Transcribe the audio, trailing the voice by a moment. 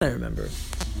I remember.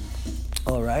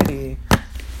 Alrighty.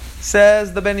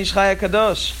 Says the Ben Ish Chai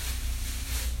Kadosh.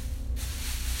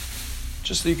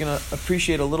 Just so you can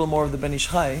appreciate a little more of the Ben Ish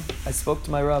Chai, I spoke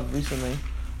to my Rav recently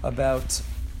about,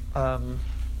 I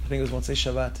think it was Motzei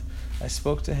Shabbat. I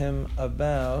spoke to him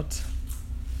about,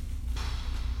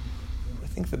 I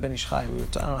think the Ben Ish Chai. I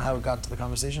don't know how it got to the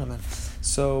conversation on that.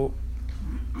 So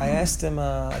I asked him,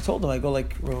 I told him, I go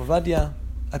like Rav Ovadia,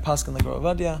 I paskin like Rav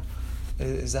Ovadia.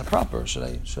 Is that proper? Should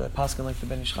I paskin like the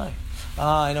Ben Ish Chai?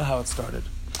 I know how it started.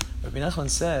 Rabbi Nachman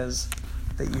says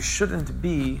that you shouldn't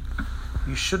be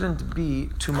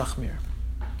too machmir.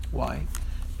 Why?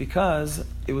 Because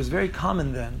it was very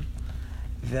common then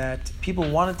that people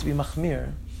wanted to be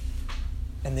machmir,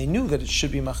 and they knew that it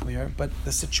should be machmir, but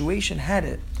the situation had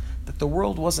it that the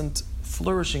world wasn't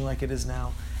flourishing like it is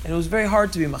now, and it was very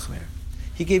hard to be machmir.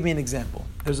 He gave me an example.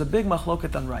 There's a big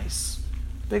machloket on rice.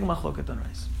 Big machloket on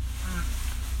rice.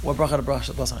 What bracha to bless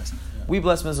on rice? Yeah. We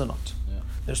bless mezonot. Yeah.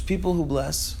 There's people who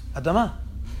bless adama.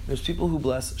 There's people who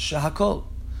bless shehakol.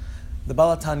 The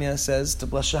Baal HaTanya says to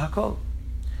bless shehakol.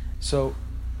 So,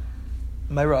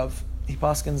 my Rav, he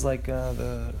paskins like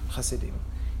the Hasidim.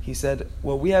 He said,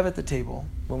 what we have at the table,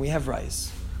 when we have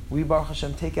rice, we, Baruch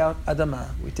Hashem, take out adama,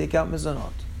 we take out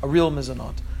mezonot, a real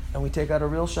mezonot, and we take out a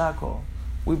real shehakol.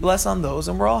 We bless on those,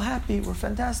 and we're all happy, we're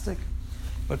fantastic.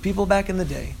 But people back in the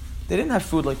day, they didn't have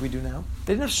food like we do now.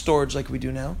 They didn't have storage like we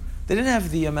do now. They didn't have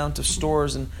the amount of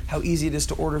stores and how easy it is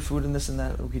to order food and this and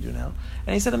that like we do now.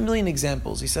 And he said a million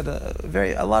examples. He said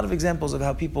a lot of examples of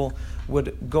how people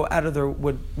would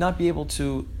would not be able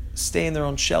to stay in their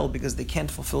own shell because they can't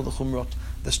fulfill the chumrot,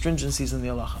 the stringencies in the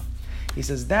halacha. He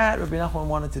says that Rabbi Nachman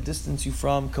wanted to distance you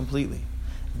from completely.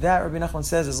 That Rabbi Nachman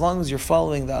says as long as you're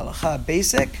following the halacha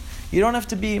basic, you don't have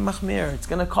to be machmir. It's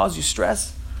going to cause you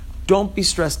stress. Don't be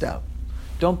stressed out.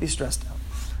 Don't be stressed out.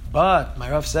 But my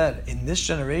Rav said, in this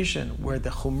generation where the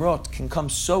chumrot can come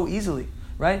so easily,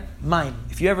 right? Mine.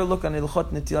 If you ever look on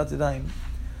Ilchot Netilat Yadayim,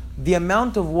 the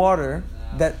amount of water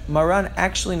that Maran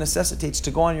actually necessitates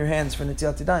to go on your hands for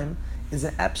Netilat Yadayim is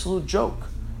an absolute joke.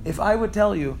 If I would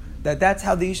tell you that that's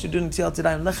how they used to do Netilat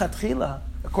Yadayim lechatchila,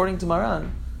 according to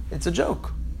Maran, it's a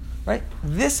joke, right?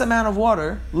 This amount of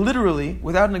water, literally,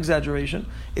 without an exaggeration,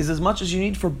 is as much as you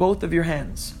need for both of your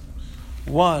hands.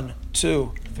 1,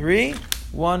 2, 3.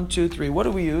 1, 2, 3. What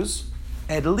do we use?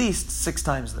 At least 6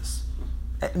 times this.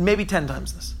 Maybe 10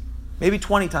 times this. Maybe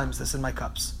 20 times this in my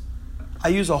cups. I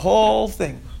use a whole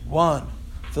thing. 1.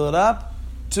 Fill it up.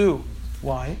 2.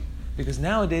 Why? Because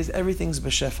nowadays everything's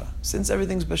b'shefa. Since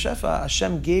everything's b'shefa,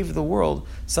 Hashem gave the world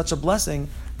such a blessing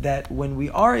that when we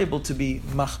are able to be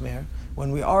machmer,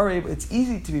 it's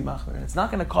easy to be machmer, and it's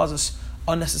not going to cause us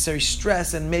unnecessary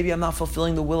stress, and maybe I'm not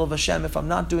fulfilling the will of Hashem if I'm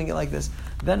not doing it like this.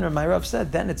 Then my Rav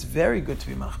said, then it's very good to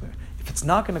be machmer. If it's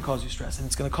not going to cause you stress, and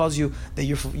it's going to cause you that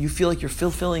you feel like you're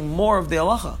fulfilling more of the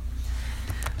halacha.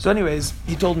 So anyways,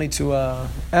 he told me to,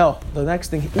 the next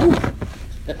thing, It's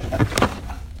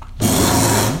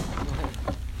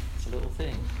a little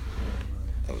thing.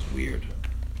 That was weird.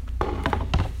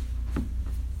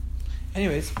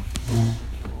 Anyways, I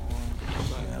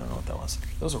don't know what that was.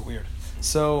 Those are weird.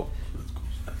 So,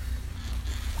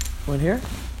 one here?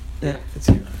 Yeah, it's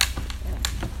here.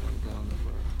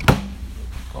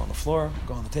 Go on the floor,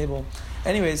 go on the table.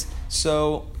 Anyways,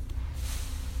 so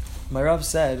my Rav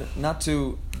said, not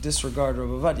to disregard Rav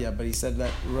Ovadia, but he said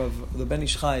that the Ben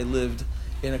Ish Chai lived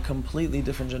in a completely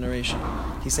different generation.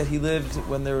 He said he lived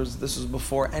when this was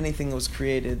before anything was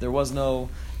created. There was no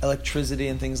electricity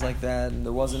and things like that, and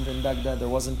there wasn't in Baghdad, there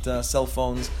wasn't cell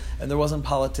phones, and there wasn't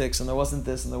politics, and there wasn't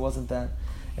this, and there wasn't that.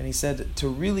 And he said to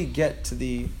really get to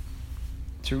the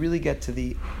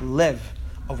lev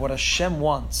of what Hashem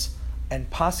wants and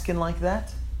paskin like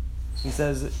that, he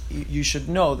says you should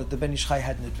know that the Ben Ish Chai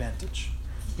had an advantage.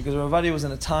 Because Rav Ovadia was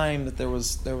in a time that there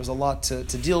was a lot to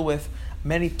deal with.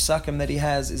 Many psakim that he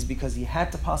has is because he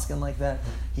had to paskin like that.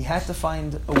 He had to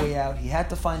find a way out. He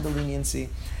had to find the leniency.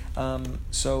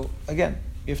 So again,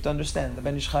 you have to understand the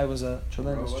Ben Ish Chai was a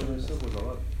tremendous. Was a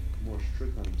lot more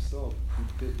strict on himself.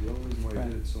 The only reason why he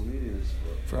did it so lenient is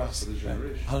for us, for this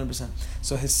generation. 100%.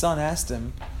 So his son asked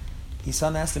him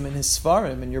in his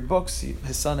Sfarim, in your books,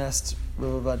 his son asked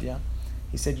Rav Ovadia,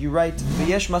 he said, you write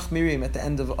v'yesh machmirim at the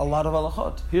end of a lot of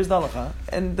halachot. Here's the halacha,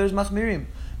 and there's machmirim.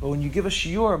 But when you give a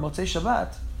shiur, Motzei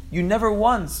Shabbat, you never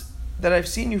once, that I've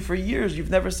seen you for years, you've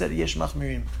never said yesh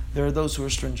machmirim. There are those who are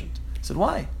stringent. I said,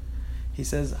 why? He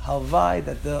says, halvai,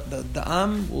 that the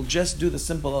Am will just do the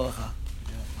simple halacha.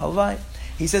 Halvai.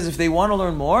 He says if they want to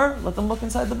learn more, let them look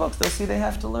inside the books. They'll see they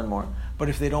have to learn more. But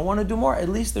if they don't want to do more, at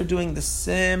least they're doing the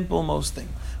simple most thing.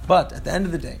 But at the end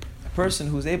of the day, a person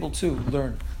who's able to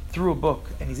learn through a book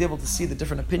and he's able to see the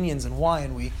different opinions and why,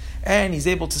 and he's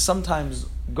able to sometimes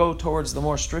go towards the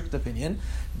more strict opinion.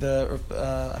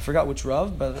 I forgot which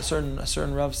Rav, but a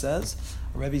certain Rav says,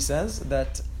 a Rebbe says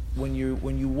that when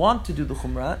you want to do the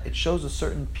Chumrah, it shows a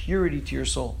certain purity to your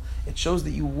soul. It shows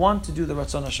that you want to do the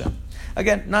Ratzon Hashem.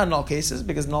 Again, not in all cases,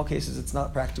 because in all cases it's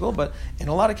not practical, but in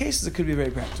a lot of cases it could be very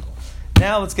practical.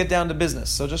 Now let's get down to business.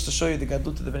 So just to show you the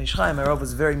Gadlut of the Ben Ish Chai, my Rav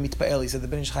was very mitpa'el. He said the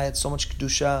Ben Ish Chai had so much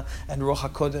Kedusha and Ruach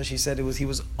HaKodesh. He said he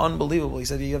was unbelievable. He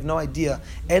said you have no idea.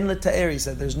 En leta'er, he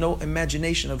said there's no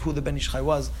imagination of who the Ben Ish Chai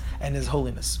was and his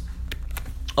holiness.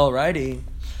 Alrighty.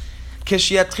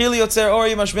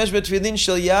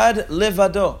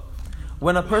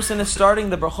 When a person is starting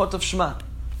the brachot of Shema,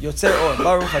 Yotzer or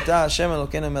Baruch Atah Hashem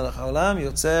Elokeinu Melech Haolam,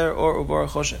 Yotzer or Uborach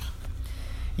Choshech.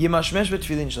 Yimashmesh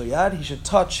b'tefillin shel yad. He should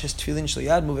touch his tefillin shel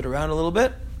yad, move it around a little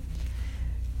bit,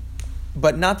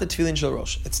 but not the tefillin shel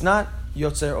rosh. It's not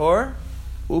Yotzer or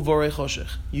Uborach Choshech.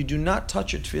 You do not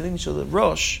touch your tefillin shel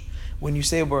rosh when you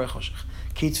say Uborach Choshech.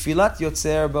 Ki tefillat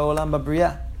Yotzer ba'olam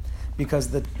b'briyah, because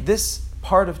this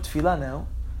part of tefillah now,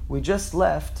 we just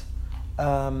left.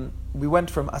 We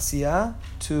went from Asiyah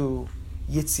to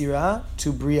Yitzirah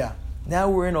to Bria. Now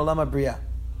we're in Olam HaBria.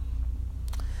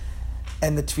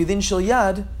 And the Tefillin Shel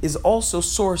Yad is also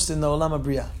sourced in the Olam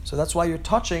HaBria. So that's why you're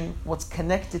touching what's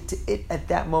connected to it at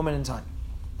that moment in time.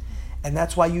 And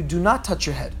that's why you do not touch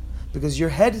your head. Because your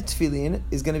head Tefillin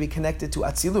is going to be connected to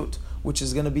Atzilut, which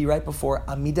is going to be right before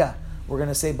Amidah. We're going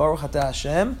to say Baruch Atah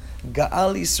Hashem,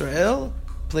 Ga'al Yisrael,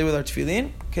 play with our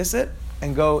Tefillin, kiss it,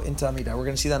 and go into Amidah. We're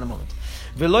going to see that in a moment.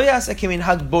 V'lo ya'aseh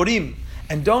keminhag borim.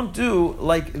 And don't do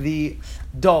like the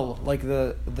dull, like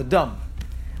the dumb.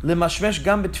 Lemashmesh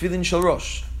gam b'tefillin shel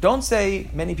rosh. Don't say,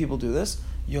 many people do this,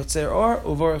 Yotzer or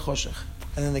Uvorach Choshech,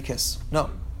 and then they kiss.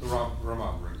 No. The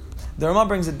Ramah brings it down. The Ramah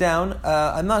brings it down.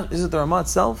 Is it the Ramah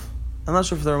itself? I'm not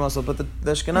sure if the Ramah itself, but the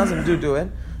Ashkenazim do it.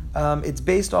 It's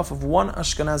based off of one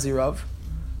Ashkenazi Rav.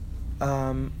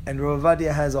 And Rav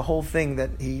Ovadia has a whole thing that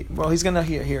he's going to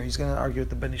he's going to argue with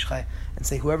the Ben Ish Chai and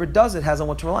say whoever does it has on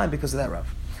what to rely on because of that Rav.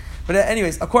 But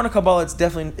anyways, according to Kabbalah, it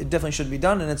definitely should be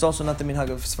done, and it's also not the minhag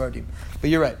of Sfardim. But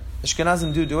you're right, the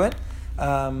Ashkenazim do it.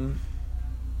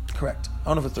 Correct. I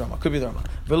don't know if it's the Rama. Could be the Rama.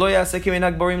 V'lo ya'aseh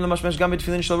keminhag borim lemashmesh gam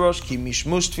b'tefillin shel rosh ki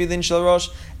mishmush tefillin shel rosh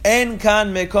en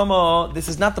kan mekomo. This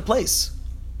is not the place.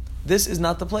 This is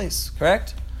not the place.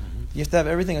 Correct? Mm-hmm. You have to have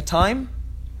everything a time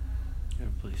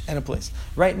and a place.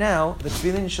 Right now, the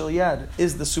tefillin shel yad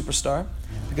is the superstar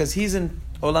because he's in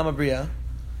Olam HaBria,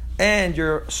 and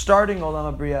you're starting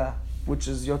Olam HaBria, which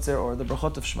is Yotzer or the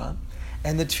brachot of Shema,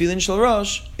 and the tefillin shel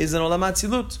rosh is in Olam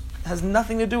HaTzilut. It has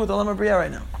nothing to do with Olam HaBria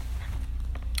right now.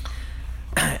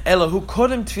 Elahu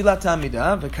kodem tefillat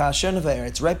Amidah v'kasher nevaer.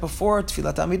 It's right before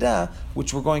tefillat Amidah,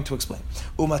 which we're going to explain.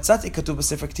 Umatzati katuv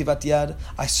b'sefer ktivat yad.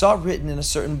 I saw written in a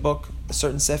certain book, a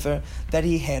certain sefer, that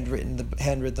he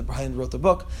handwrote the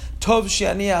book. Tov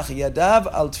she'aniach yadav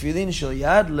al tefillin shel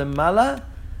yad lemala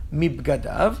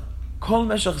mibgadav kol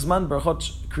meshach zman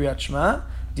brachot kriyat shema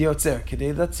diotzer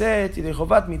kedei latzet yidei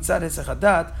chovat mitzad hesech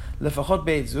hadat lefachot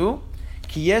beit zu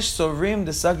ki yesh sovrim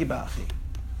desagi ba'achi.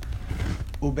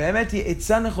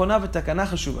 Listen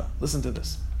to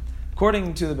this.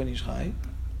 According to the Ben Ish Chai,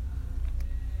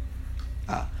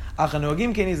 אך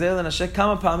הנוהגים כן יזהר לנשק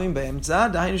כמה פעמים באמצע,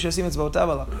 דהיינו שישים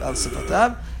אצבעותיו על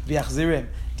שפתיו ויחזירם.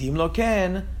 אם לא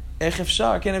כן, איך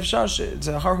אפשר? כן אפשר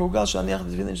שלאחר הורגל שלניח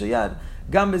בתפילין של יד,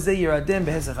 גם בזה ירדם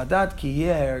בהסך הדת, כי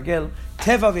יהיה ההרגל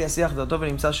טבע ויסיח דעתו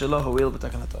ונמצא שלא הועיל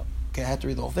בתקנתו. Okay, I had to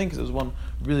read the whole thing because it was one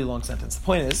really long sentence. The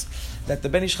point is that the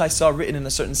Ben Ish Chai saw written in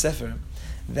a certain sefer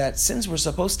that since we're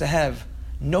supposed to have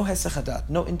no hesech hadat,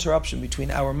 no interruption between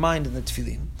our mind and the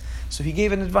tefillin, so he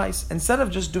gave an advice. Instead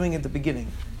of just doing it at the beginning,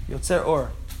 yotzer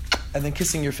or, and then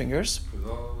kissing your fingers,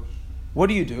 what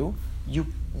do? You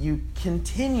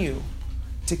continue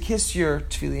to kiss your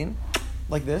tefillin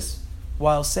like this,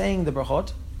 while saying the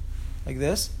brachot, like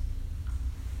this.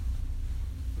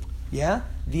 Yeah?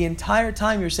 The entire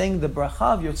time you're saying the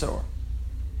bracha of yotzer or.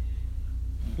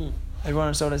 Everyone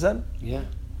understand what I said? Yeah.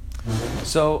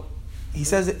 So he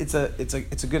says it's a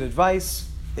good advice.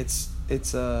 It's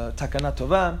a takana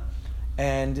tova,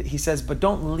 and he says, but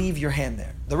don't leave your hand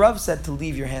there. The Rav said to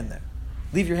leave your hand there.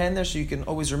 Leave your hand there so you can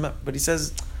always remember. But he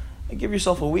says, give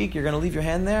yourself a week. You're going to leave your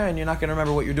hand there, and you're not going to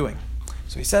remember what you're doing.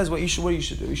 So he says, what you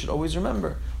should do. You should always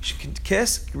remember. You should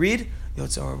kiss, read.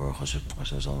 Until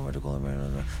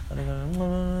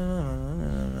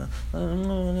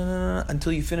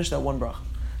you finish that one bracha.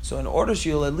 So in order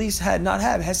you'll at least not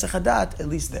have hesech hadat at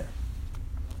least there.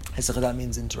 Hesech hadat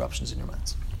means interruptions in your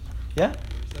minds. Yeah?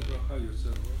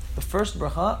 The first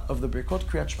bracha of the Birkot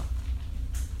Kriyat Shema.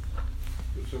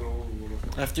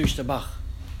 After Yishtabach.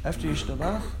 After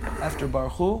Yishtabach, after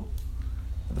Baruch Hu,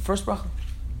 the first bracha.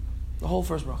 The whole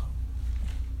first bracha.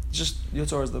 Just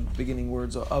Yotzor is the beginning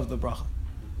words of the bracha.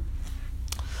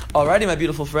 Alrighty, my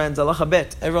beautiful friends, halacha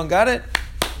bet. Everyone got it?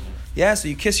 Yeah, so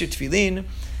you kiss your tefillin.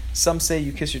 Some say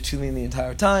you kiss your tefillin the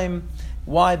entire time.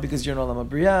 Why? Because you're in Olam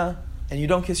HaBriyah, and you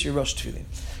don't kiss your Rosh tefillin.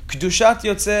 Kedushat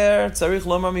Yotzer tzarich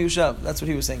lomar miyushav. That's what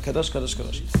he was saying. Kadosh, Kadosh,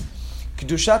 Kadosh.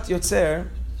 Kedushat Yotzer,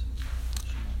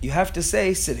 you have to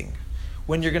say sitting.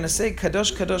 When you're going to say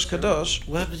Kadosh, Kadosh, Kadosh...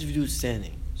 What happens if you do it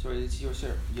standing? Sorry, it's your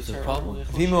sir. Is there a problem?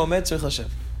 V'im omed tzarich lashev.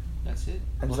 That's it?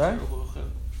 I'm sorry?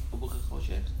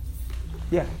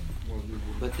 Yeah.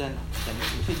 But then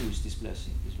it continues this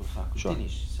blessing, this bracha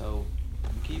continues. Sure. So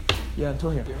you keep Yeah, until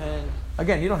here. your hand.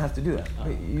 Again, you don't have to do that.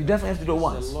 You definitely have to do it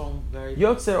once. It's a long, very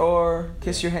Yotzer or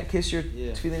kiss your Yeah.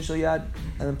 tefillin shel yad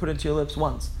and then put it to your lips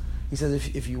once. He says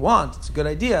if you want, it's a good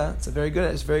idea. It's a very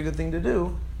good thing to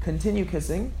do. Continue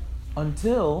kissing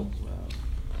until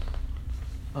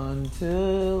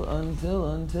ahavat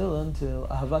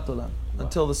olam,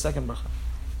 until the second bracha.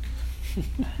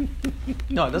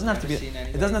 No, it doesn't have to be.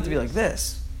 It doesn't have to be like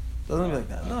this. It doesn't have to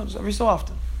be like that. No, just every so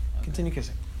often. Continue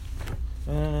kissing.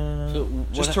 So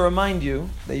Just to remind you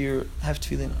that you have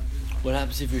tefillin. What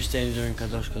happens if you're standing during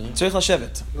Kadosh Kadosh? Tzarich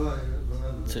lashevet.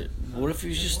 So, what if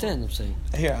you just stand? I'm saying.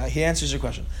 Here, he answers your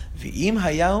question. V'im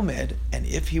haya omed, and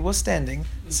if he was standing,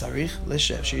 tzarich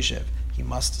leshev, sheishev, he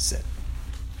must sit.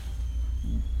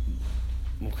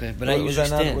 Okay, but I usually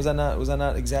stand. Was that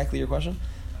not exactly your question?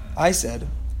 I said,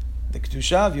 the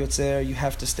kedusha of Yotzer, you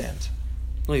have to stand.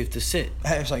 No, you have to sit.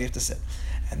 Sorry, you have to sit.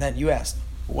 And then you asked,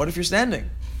 what if you're standing?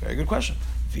 Very good question.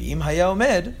 V'im haya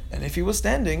omed, and if he was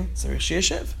standing, tzarich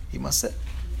sheishev, he must sit.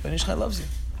 Ben Ish Chai loves you.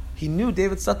 He knew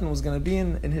David Sutton was going to be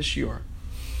in his shiur.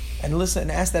 And listen,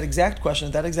 and ask that exact question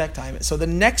at that exact time. So the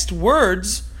next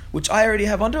words, which I already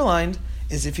have underlined,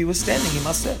 is if he was standing, he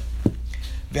must sit.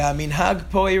 Ve'aminhag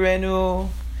po'irenu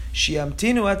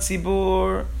shiamtinu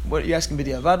atzibur. What you're asking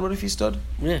b'diavad? What if he stood?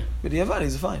 Yeah. B'diavad,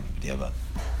 he's fine. B'diavad.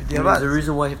 There's a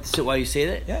reason why you have to sit while you say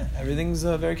that? Yeah, everything's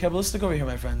very Kabbalistic over here,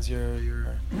 my friends. You're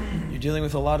dealing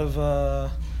with a lot of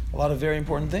very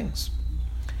important things.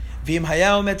 ואם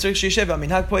היה עומד צריך שישב,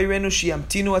 המנהג פה יראינו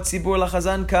שימתינו הציבור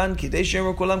לחזן כאן, כדי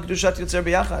שיאמרו כולם קדושת יוצר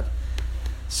ביחד.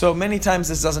 So many times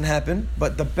this doesn't happen,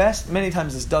 but many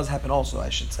times this does happen also, I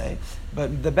should say.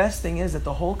 But the best thing is that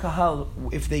the whole kahal,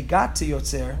 if they got to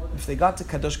Yotzer, if they got to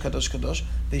Kadosh, Kadosh, Kadosh,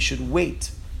 they should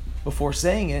wait before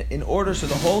saying it in order so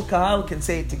the whole kahal can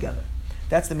say it together.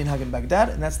 That's the minhag in Baghdad,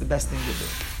 and that's the best thing to do.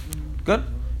 Good?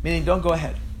 Meaning don't go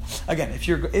ahead. Again, if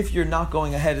you're not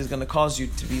going ahead, is going to cause you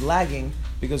to be lagging,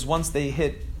 because once they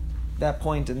hit that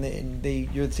point and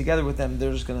you're together with them,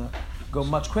 they're just going to go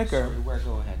much quicker. Sorry, where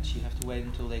go ahead? So you have to wait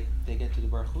until they get to the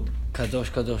Baruch Hu? Kadosh,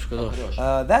 Kadosh, Kadosh.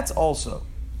 That's also.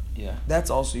 Yeah. That's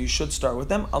also, you should start with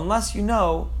them, unless you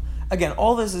know, again,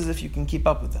 all this is if you can keep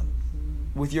up with them,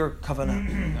 with your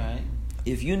kavanah. Right.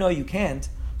 If you know you can't,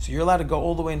 so you're allowed to go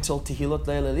all the way until Tehilot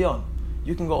Leil Elyon.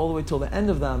 You can go all the way till the end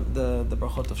of them, the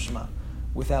Brachot of Shema,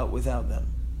 without them,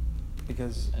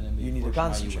 because you need to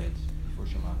concentrate.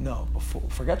 No,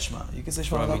 forget Shema. You can say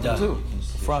Shema without them too.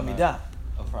 For Amidah.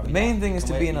 The main thing is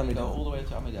to be in Amidah. All the way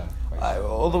to Amidah.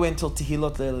 All the way until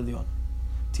Tehilot Leil Elyon.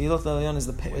 Tehilot Leil Elyon is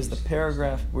the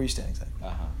paragraph where you stand exactly.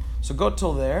 Uh-huh. So go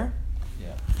till there.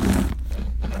 Yeah.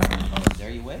 There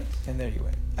you wait. And there you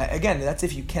wait. Again, that's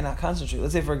if you cannot concentrate.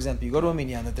 Let's say, for example, you go to a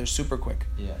minyan that they're super quick.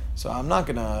 Yeah. So I'm not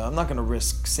gonna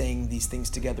risk saying these things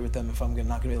together with them if I'm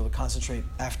not gonna be able to concentrate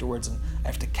afterwards, and I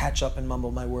have to catch up and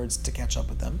mumble my words to catch up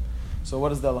with them. So what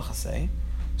does the halacha say?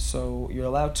 So you're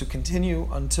allowed to continue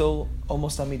until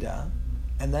almost Amidah,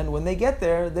 and then when they get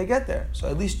there, they get there. So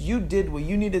at least you did what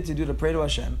you needed to do to pray to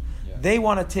Hashem. Yeah. They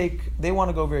want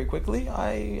to go very quickly.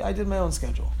 I did my own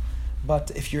schedule.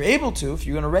 But if you're able to, if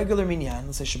you're in a regular minyan,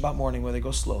 let's say Shabbat morning where they go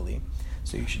slowly,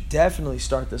 so you should definitely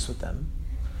start this with them.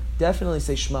 Definitely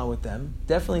say Shema with them.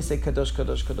 Definitely say Kadosh,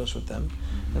 Kadosh, Kadosh with them.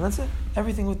 And that's it.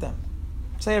 Everything with them.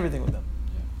 Say everything with them.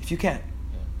 Yeah. If you can.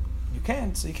 Yeah. You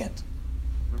can't, so you can't.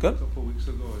 Remember Good? a couple of weeks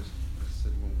ago, I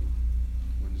said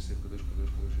when you say Kadosh,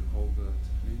 Kadosh, Kadosh, you hold the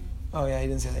tefillin. Oh yeah, he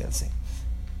didn't say that. Let's see.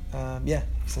 Yeah,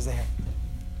 he says that here.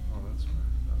 Oh, that's right.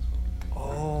 That's what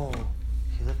we Oh,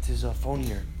 he left his phone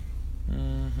here.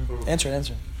 Mm-hmm. Answer it. How is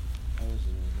it?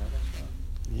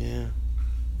 Yeah.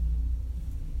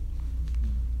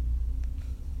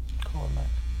 Call him back.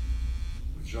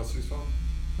 Jalsi's phone?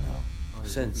 No. Oh,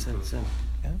 Send.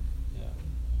 Yeah? Yeah.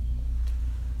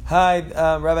 Hi,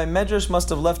 Rabbi Medrash must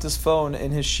have left his phone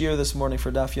in his shiur this morning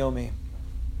for Daf Yomi.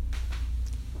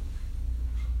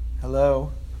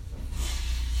 Hello?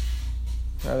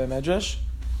 Rabbi Medrash?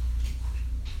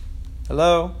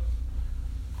 Hello?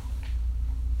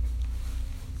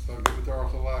 So give it to our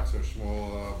relax or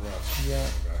small breath. Yeah.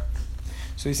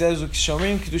 So he says,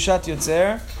 Shomrim Kedushat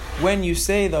Yotzer, when you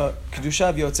say the Kedusha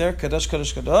of Yotzer, Kadosh,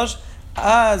 Kadosh, Kadosh,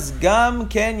 Az Gam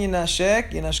Ken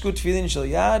Yinashek, Yinashku Tfilin Shel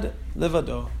Yad,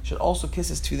 Levado. Should also kiss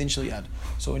his Tfilin Shel Yad.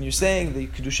 So when you're saying the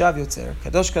Kedusha of Yotzer,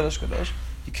 Kadosh, Kadosh, Kadosh,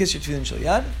 you kiss your Tfilin Shel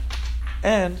Yad,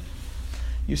 and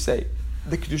you say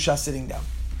the Kedusha sitting down.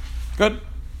 Good?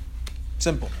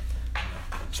 Simple.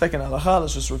 Second halacha,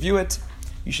 let's just review it.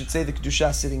 You should say the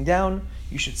Kedusha sitting down.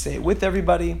 You should say it with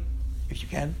everybody, if you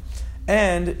can.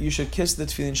 And you should kiss the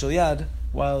Tefillin Shel Yad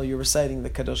while you're reciting the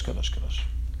Kadosh, Kadosh, Kadosh.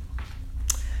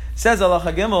 Says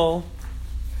halacha Gimel,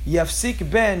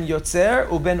 Yafsik ben Yotzer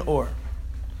uben Or.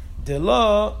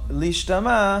 Delo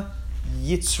lishtama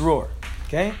yitzror.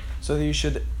 Okay? So you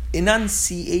should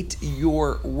enunciate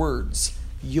your words.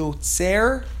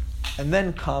 Yotzer, and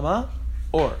then comma,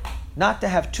 Or. Not to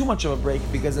have too much of a break,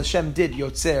 because Hashem did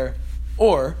Yotzer,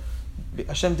 or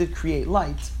Hashem did create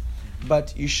light,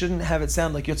 but you shouldn't have it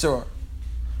sound like Yotzor.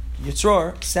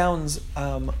 Yotzor sounds,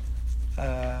 what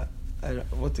the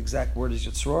exact word is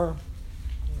Yotzor?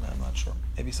 I'm not sure.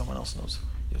 Maybe someone else knows.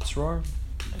 Yotzor?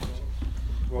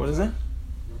 What is it?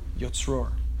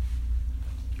 Yotzor.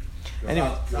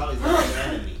 Anyway. Tsar is like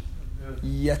an enemy.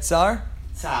 Yetzar?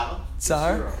 Tsar.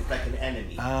 Tsar? It's like an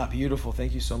enemy. Ah, beautiful.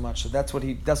 Thank you so much. So that's what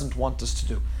he doesn't want us to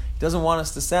do. He doesn't want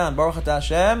us to sound Baruch Atah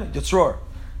Hashem, Yotzror.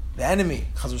 The enemy.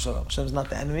 Chaz v'shalom. Hashem's not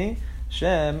the enemy.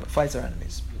 Hashem fights our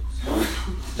enemies.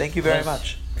 Thank you very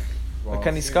much. It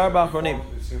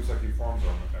seems like he forms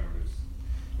our enemies.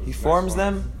 He forms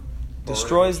them,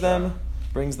 destroys them,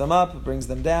 brings them up, brings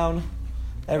them down,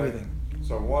 everything. Right.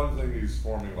 So one thing he's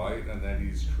forming light, and then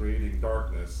he's creating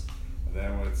darkness. And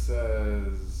then when it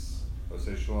says, let's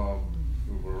say Shalom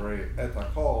Uberei et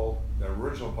hakol, the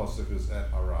original pasuk is et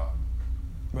hara.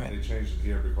 Right. They changed it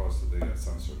here because of the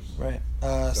censors. Right.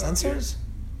 So Censors?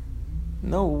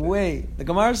 No way. The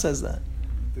Gemara says that.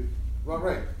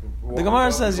 Right. The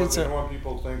Gemara says you Yitzhak. don't want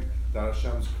people to think that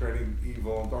Hashem's creating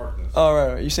evil and darkness. Oh,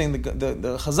 right. You're saying the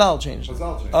Chazal changed it.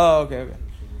 Chazal changed. Oh, okay.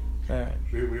 Right.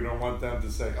 We don't want them to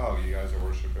say, oh, you guys are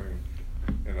worshiping,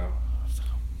 you know.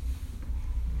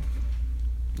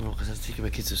 No, because I was taking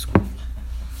my kids to school.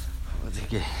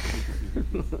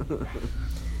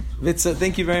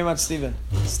 Thank you very much, Stephen.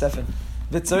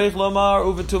 V'tzarich lomar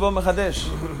uvetuvo mechadesh.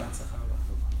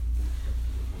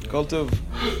 Kol tov.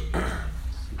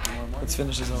 Let's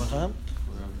finish this one.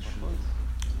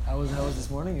 How was this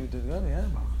morning? You did good, yeah.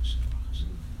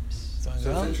 So it's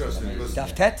interesting.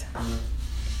 Daf tet?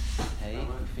 Hey,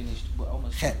 we finished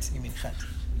almost. Chet. You mean chet?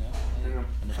 No.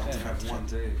 One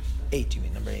day. 8. You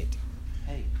mean number 8?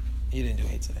 Hey. You didn't do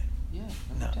 8 today. Yeah,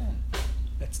 number No. 10.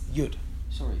 That's Yud.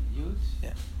 Sorry, Yud? Yeah.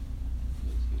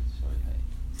 Yud, sorry, hey.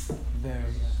 Very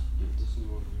Yud. This is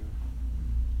what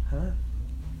we're. Huh?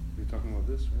 You're talking about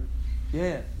this, right?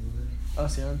 Yeah. Oh,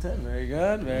 so you're on 10. Very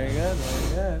good.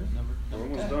 Number We're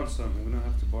almost 10. done, son. We're gonna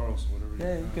have to borrow so whatever.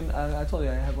 Yeah, you can. I told you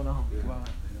I have one at home. Yeah. Wow.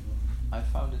 I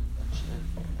found it.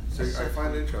 So I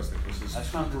find it interesting because it's I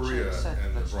found a Korea set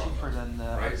and the that's Bracha. cheaper than the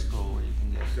right? high school where you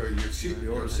can get. So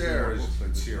Yotzer is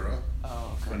Yetzira,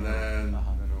 Oh, okay. and then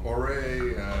Uh-huh.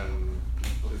 Borei, and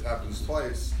it happens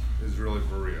twice, is really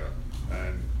Berea.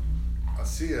 And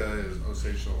Asiya is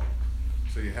Osei Shalom.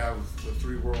 So you have the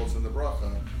 3 worlds in the Bracha,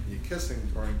 and you're kissing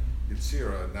during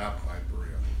Yetzira, not by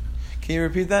Berea. Can you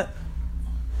repeat that?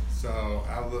 So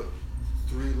out of the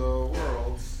 3 low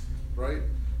worlds, right?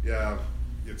 You have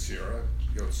Yetzira,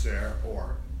 Yotzer,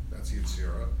 or that's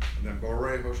Yetzira, and then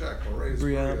Borei Hoshek. Borei is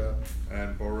Bria. Bria,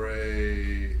 and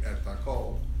Borei et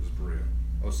Hakol is Bria.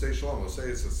 Osei Shalom, Osei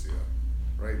is Asiya,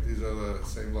 right? These are the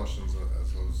same lashons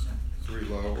as those 3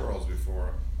 low worlds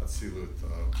before Atzilut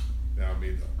the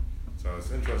Amida. So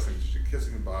it's interesting that you're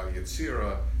kissing by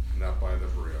Yetzira, not by the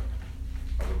Bria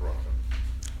of the Bracha.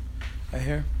 I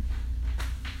hear.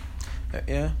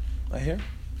 Yeah, I hear.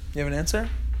 You have an answer?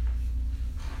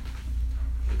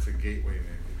 It's a gateway,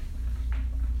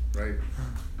 maybe. Right?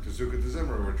 Because Zukat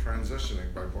Zimra, we're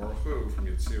transitioning by Baruch Hu from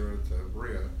Yetzirah to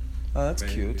Bria. Oh, that's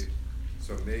Maybe. cute.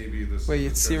 So maybe this Wait,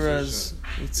 is the Yetzirah is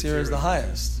transition. the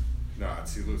highest. No,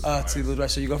 Atzilut's Ah, the Tzilud, highest.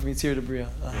 right? So you go from Yetzirah to Bria.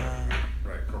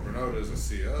 Right. Korbanot is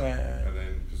Asiya, Right. and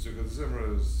then Zukat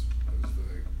Zimra is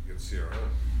the Yetzirah,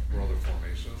 world of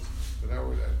formations. So now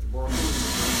we're at the Baruch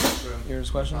Hu. Here's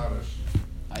a question?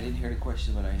 I didn't hear the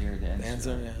question, but I hear the answer. The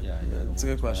answer, yeah. Yeah, It's a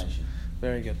good question.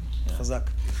 Very good. Yeah. Chazak.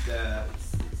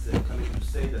 It's coming to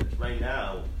say that right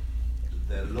now,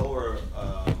 the lower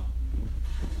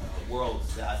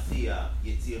worlds, the Asiya,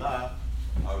 Yetzirah,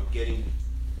 are getting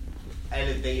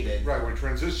elevated. Right, we're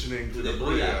transitioning to To the the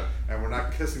Bria, Bria. and we're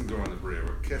not kissing during the Bria.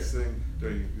 We're kissing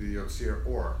during the Yotzir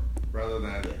or, rather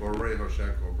than Yeah. Borei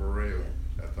Hoshek or Borei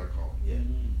Etakol. Yeah.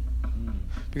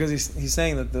 Because he's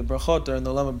saying that the brachot are in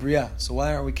the Olam Bria. So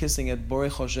why aren't we kissing at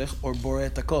Borei Choshech or Borei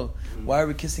Takol? Why are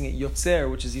we kissing at Yotzer,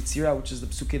 which is Yitzira, which is the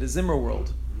Psukei Zimmer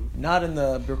world, not in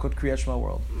the Birkot Kriyat Shema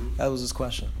world? That was his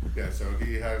question. Yeah, so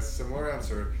he has similar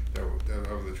answer that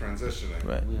of the transitioning.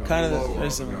 Right. We are Kind of low, very low,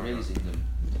 similar. no, no. Raising them.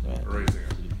 Right. Raising it.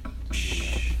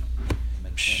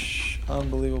 Makes sense.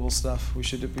 Unbelievable stuff. We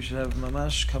should have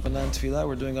mamash kavanah and tefillah.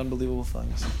 We're doing unbelievable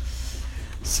things.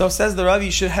 So says the Rav,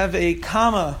 you should have a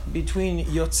comma between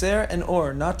yotzer and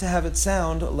or, not to have it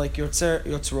sound like yotzer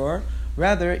yotzror,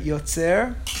 rather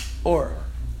yotzer or.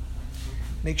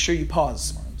 Make sure you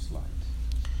pause.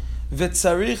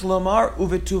 V'tzarich lomar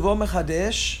uvetuvo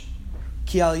mechadesh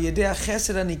ki al yedei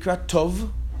hachesed hanikra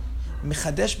tov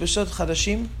mechadesh b'shot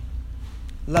chadashim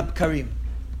labkarim.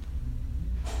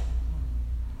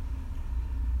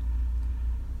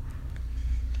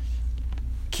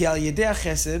 Ki al yedei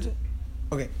hachesed.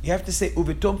 Okay, you have to say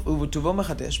uvetuvo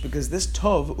mechadesh because this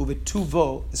tov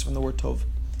uvetuvo is from the word tov.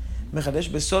 Mechadesh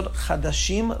b'shot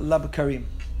chadashim labkarim.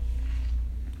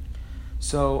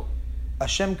 So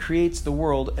Hashem creates the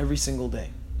world every single day.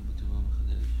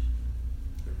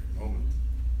 Every moment.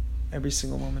 Every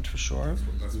single moment for sure.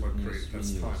 That's what creates,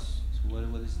 that's time. So what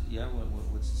is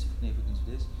what's the significance of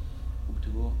this?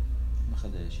 Ubtuvo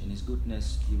Machadesh. In His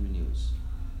goodness He renews.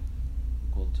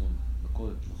 We call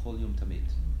it B'chol Yom Tamid.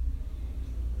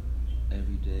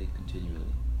 Every day,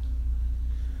 continually.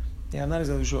 Yeah, I'm not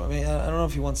exactly sure. I mean, I don't know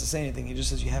if he wants to say anything. He just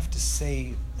says you have to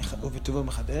say Uvetuvo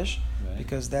Mechadesh Right.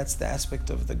 because that's the aspect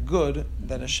of the good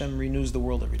that Hashem renews the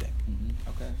world every day.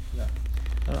 Okay. Yeah.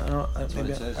 That's what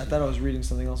Maybe it says, I thought I was reading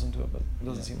something else into it, but it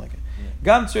doesn't seem like it. Yeah.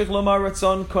 Gam tzrich lomar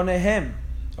ratzon konehem.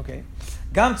 Okay.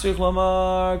 Gam tzrich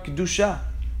lomar kedusha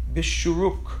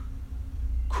b'shuruk.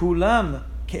 Kulam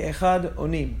ke'echad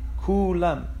onim.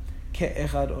 Kulam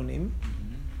ke'echad onim.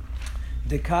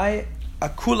 Dekai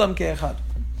akulam ke'echad.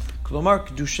 כלומר,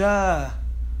 קדושה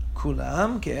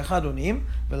כולם כאחד עונים,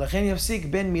 ולכן יפסיק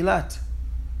בין מילת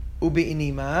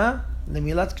ובנעימה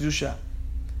למילת קדושה.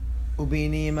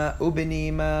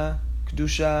 ובנעימה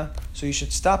קדושה. So you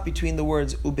should stop between the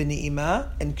words ובנעימה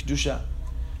and קדושה.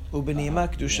 ובנעימה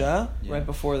קדושה, right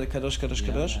before the קדוש קדוש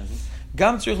קדוש.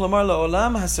 גם צריך לומר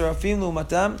לעולם השרפים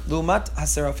לעומת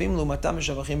השרפים לעומתם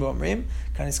משבחים ואומרים,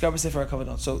 כנזכר בספר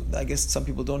הכוונות. So I guess some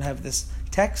people don't have this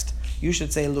text. You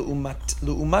should say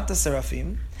לעומת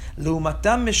השרפים,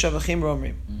 לעומתם משבחים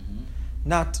ואומרים.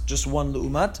 Not just one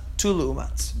לעומת, two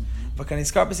לעומת.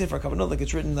 וכנזכר בספר הכוונות, like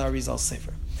it's written in the Arizal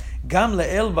Sefer. גם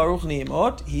לאל ברוך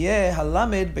נעימות, יהיה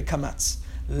הלמד בקמץ.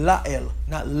 לאל,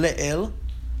 not לאל,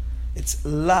 it's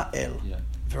לאל.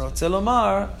 ורוצה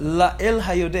לומר, לאל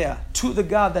היודע, to the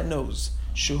God that knows,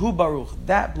 שהוא ברוך,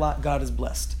 that God is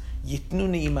blessed. יתנו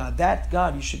נעימה, that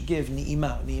God you should give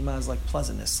נעימה. נעימה is like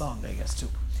pleasantness, song, I guess, too.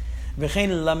 וכן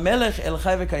למלך אל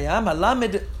חי וקיים,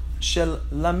 הלמד של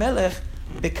למלך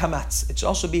בקמץ. It should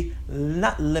also be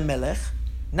not למלך,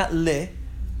 not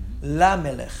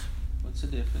למלך. What's the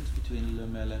difference between Le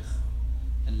Melech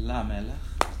and La Melech?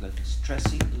 It's like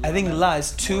stressing. I think la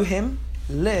is to him,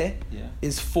 le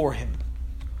is for him.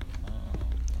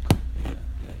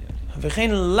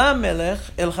 וכן למלך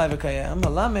אל חי וקיים,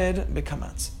 הלמד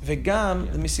בקמץ. וגם,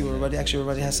 let me see, everybody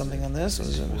has something on this.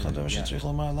 אחד הדברים שצריך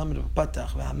לומר, הלמד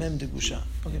בפתח, והמם דגושה.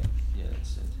 Okay. Yeah,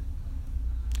 that's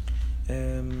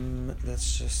it.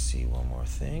 Let's just see one more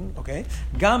thing. Okay.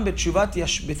 גם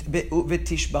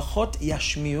בתשבחות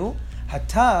ישמיעו,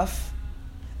 התף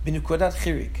בנקודת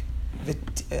חיריק.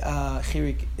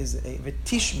 חיריק is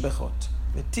ותשבחות.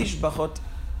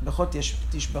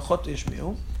 תשבחות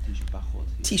ישמיעו.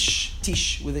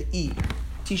 Tish with an E.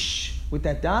 Tish with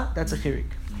that dot, that's a chirik.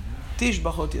 Tish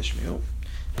bachot yashmiu.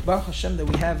 Baruch Hashem that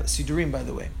we have sidurim, by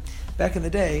the way. Back in the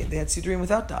day, they had sidurim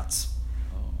without dots.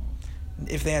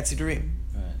 If they had sidurim.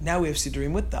 Now we have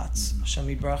sidurim with dots. Hashem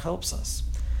Yitbarach helps us.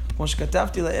 כמו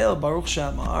שכתבתי לאל, ברוך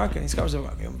שאמר, כי נזכר בזה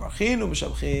מברכים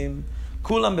ומשבחים,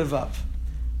 כולם בוו.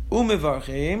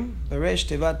 ומברכים, בריש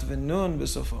תיבת ונון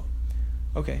בסופו.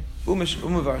 Okay.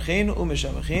 Umevarchin,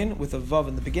 umeshavachin, with a vav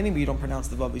in the beginning, but you don't pronounce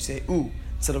the vav, you say u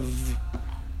instead of v.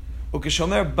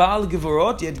 Ukeshomer Baal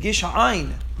Gevorot yadgish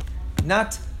ha'ain.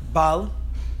 Not Baal,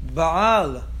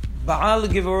 Baal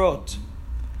Gevorot.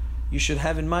 You should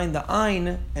have in mind the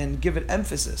ain and give it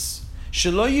emphasis.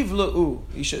 Shelo yivlo'u,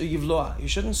 you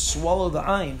shouldn't swallow the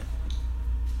ain.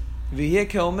 V'yeh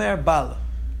ke'omer Baal.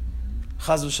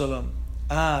 Chaz v'shalom.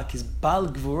 Because Baal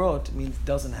Gevorot means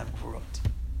doesn't have Gevorot.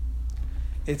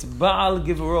 It's Baal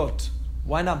Gevurot.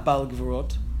 Why not Baal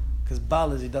Gevurot? Because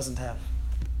Baal is he doesn't have.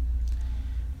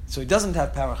 So he doesn't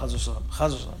have power, Chaz v'shalom.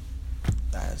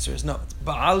 The answer is no. It's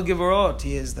Baal Givorot.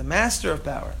 He is the master of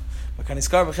power. But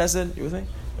Kaniskar b'chesed, you with me?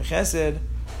 B'chesed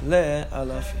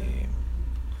le'alafim.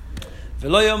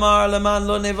 V'lo yomar leman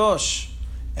lo nevosh.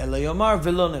 Elo yomar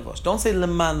v'lo nevosh. Don't say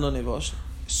leman lo nevosh.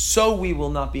 So we will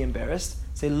not be embarrassed.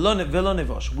 Say v'lo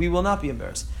nevosh. We will not be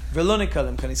embarrassed. V'lo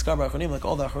nekalim. Kaniskar b'achronim, like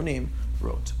all the achronim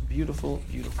wrote. Beautiful,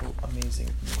 beautiful, amazing,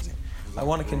 amazing. I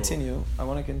want to continue. I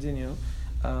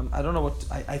don't know what...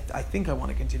 I think I want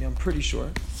to continue. I'm pretty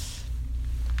sure.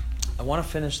 I want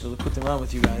to finish the Likutei Moharan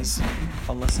with you guys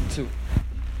on lesson 2.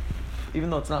 Even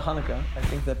though it's not Hanukkah, I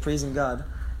think that praising God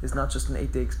is not just an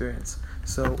 8-day experience.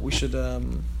 So we should... do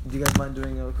you guys mind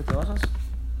doing a Likutei Moharan?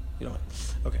 You don't mind.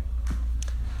 Okay.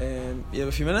 You have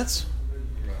a few minutes?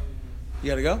 No. You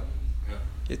got to go? Yeah.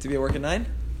 You have to be at work at 9?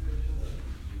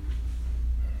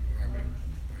 I mean,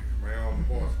 my own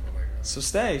boss, but like. So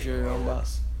stay if you're your own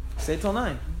boss. Stay till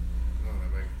 9. No,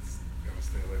 that makes. Gotta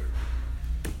stay later.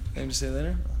 Maybe to stay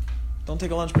later? Don't take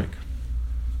a lunch break.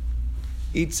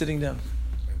 Eat sitting down.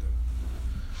 I do.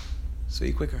 So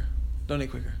eat quicker. Don't eat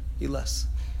quicker. Eat less.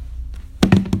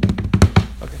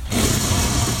 Okay.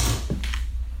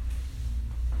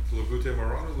 Likutei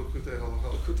Moharan or Likutei Halacha?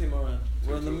 Likutei Moharan.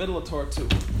 We're in the middle of Torah 2.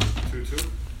 2-2?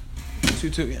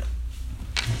 2-2, yeah.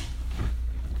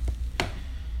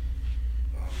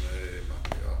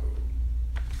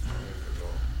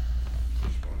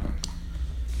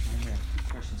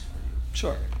 Questions for you.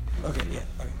 Sure. Okay, yeah,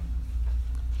 okay.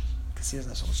 Because he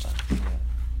doesn't have so much time.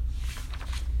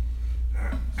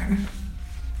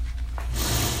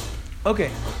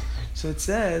 Okay, so it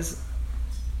says,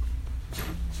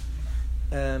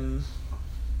 kind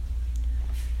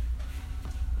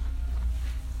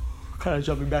of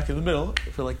jumping back in the middle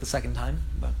for like the second time,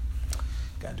 but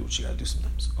gotta do what you gotta do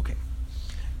sometimes. Okay.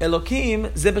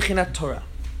 Elokim ze bechinat Torah.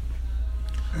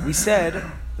 We said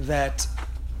that,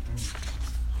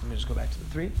 let me just go back to the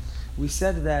 3. We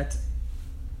said that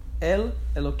El,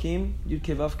 Elokim, Yud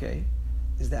Kei Vav Kei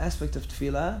is the aspect of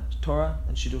Tefillah, Torah,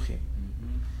 and Shidduchim.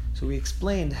 So we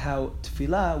explained how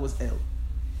Tefillah was El.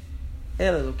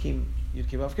 El, Elokim, Yud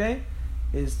Kei Vav Kei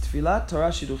is Tefillah, Torah,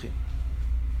 Shidduchim.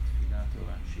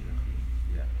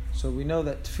 Yeah. So we know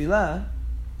that Tefillah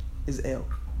is El.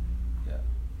 Yeah.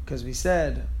 Because we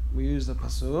said, we used the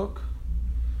Pasuk,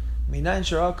 Minayin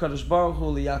Shara Kadosh Baruch Hu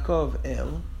LiYaakov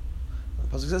El. The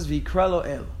Pasuk says, V'yikra lo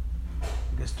El.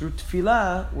 Because through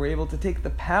Tefillah, we're able to take the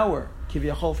power,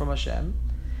 Kivyachol, from Hashem,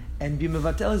 and be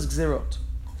mevatel his gzerot.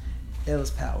 El is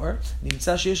power.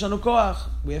 Nimtza sheyesh lanu koach.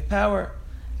 We have power.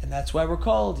 And that's why we're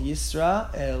called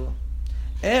Yisrael.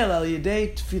 El al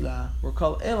yedei Tefillah. We're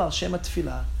called El al Shema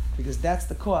Tefillah, because that's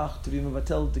the koach to be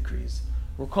mevatel decrees.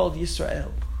 We're called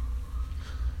Yisrael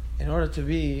in order to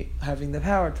be having the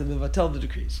power to mevatel the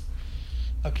decrees.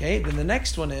 Okay, then the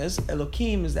next one is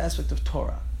Elokim is the aspect of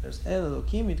Torah. There's El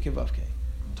Elokim Yud Kei Vav Kei.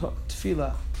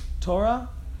 Tefillah, Torah.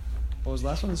 What was the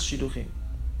last one? It's Shidduchim.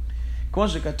 כמו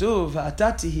שכתוב,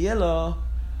 ואתה תהיה לו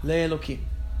לאלוקים.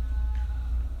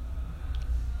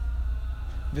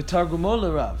 ותרגומו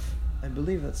לרב. I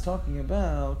believe that's talking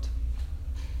about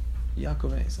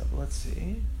Yaakov and Esav. Let's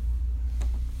see.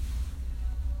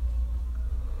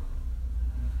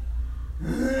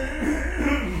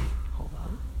 Hold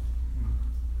on.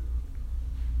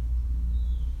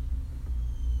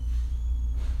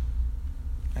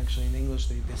 Actually, in English,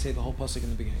 they say the whole pasuk in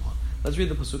the beginning. Let's read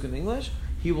the pasuk in English.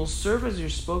 He will serve as your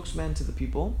spokesman to the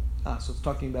people. So it's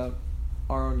talking about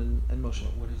Aaron and Moshe.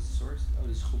 What is the source? Oh,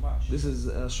 this is Chumash. This is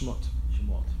Shemot.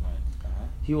 Shemot, right.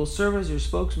 He will serve as your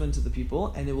spokesman to the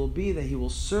people, and it will be that he will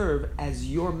serve as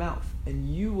your mouth,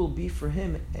 and you will be for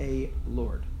him a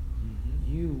Lord.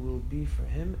 Mm-hmm. You will be for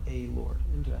him a Lord.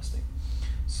 Interesting.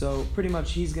 So pretty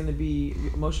much he's going to be,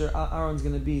 Aaron's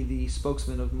going to be the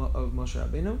spokesman of Moshe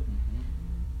Rabbeinu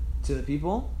to the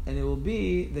people, and it will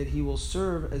be that he will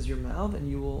serve as your mouth, and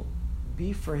you will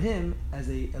be for him as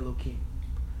a Elokim.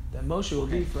 That Moshe will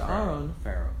be for Aaron.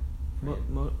 Pharaoh.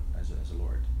 As a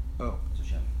Lord. Oh. As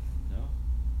Hashem. No?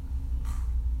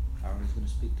 Aaron is going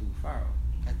to speak to Pharaoh.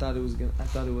 I thought it was.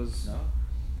 No?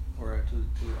 Or to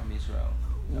Israel.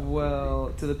 No,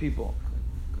 well, to the people.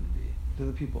 Couldn't be. To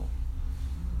the people.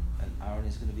 And Aaron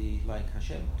is going to be like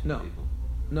Hashem to No. the people.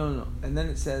 No. And then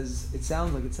it sounds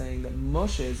like it's saying that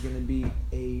Moshe is going to be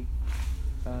a.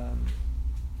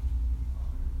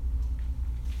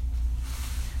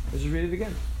 Let's just read it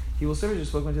again. He will serve as your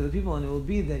spokesman to the people, and it will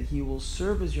be that he will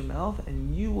serve as your mouth,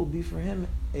 and you will be for him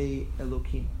a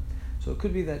Elokim. So it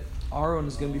could be that Aaron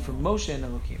is going to be for Moshe and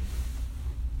Elokim.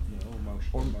 No,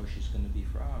 Moshe is going to be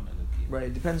for Aaron and Elokim. Right,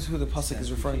 it depends who the pasuk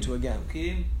is referring to again.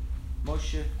 Elokim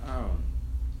Moshe, Aaron.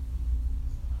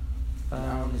 And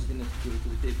Aaron is going to give it to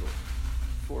the people.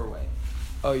 4-way.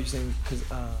 Oh, you're saying because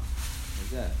Like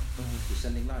that.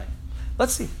 Descending line.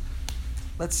 let's see.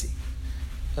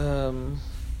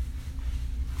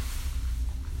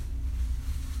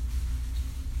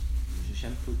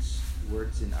 Hashem puts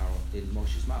words in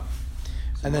Moshe's mouth.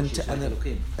 So And then Moshe is and like then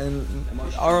Elohim. and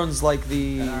Moshe. Aaron's like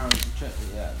the And Aaron's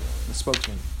the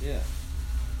spokesman.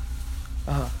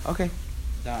 Okay.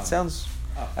 Down. Sounds.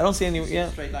 Up. I don't see any. It's a Yeah,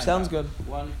 straight line sounds down. good.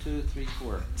 1, 2, 3,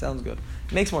 4. Sounds good.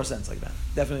 Makes more sense like that.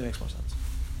 Definitely makes more sense.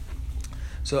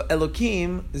 So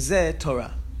Elokim ze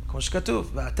Torah. כמו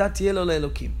שכתוב, ואתה תהיה לו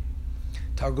לאלוקים.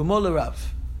 תרגומו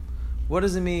לרב. What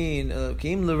does it mean?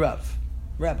 Elokim l'rav.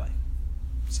 Rabbi.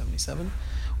 77.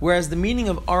 Whereas the meaning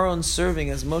of Aaron serving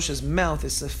as Moshe's mouth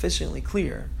is sufficiently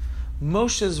clear,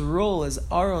 Moshe's role as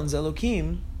Aaron's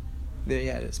Elokim, there,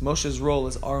 yeah, it is. Moshe's role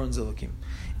as Aaron's Elokim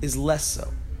is less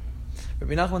so.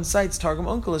 Rabbi Nachman cites Targum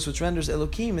Onkelos, which renders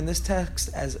Elokim in this text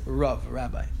as Rav,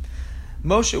 Rabbi.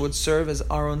 Moshe would serve as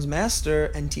Aaron's master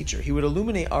and teacher. He would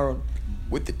illuminate Aaron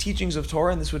with the teachings of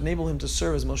Torah, and this would enable him to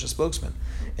serve as Moshe's spokesman.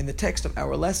 In the text of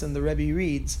our lesson, the Rebbe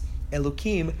reads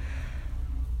Elokim,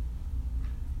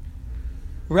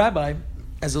 Rabbi,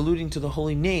 as alluding to the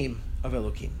holy name of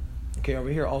Elokim. Okay, over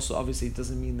here also, obviously, it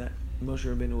doesn't mean that Moshe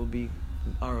Rabbeinu will be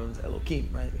Aaron's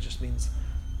Elokim, right? It just means,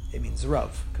 it means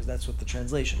Rav, because that's what the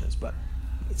translation is, but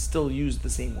it's still used the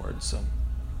same word, so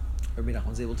Rabbi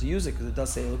Nachman is able to use it because it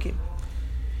does say Elokim.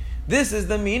 This is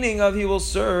the meaning of he will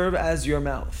serve as your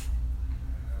mouth.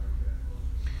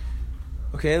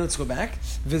 Okay, let's go back.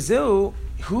 V'zeu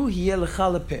hu yeh lecha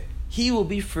lepeh. He will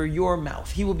be for your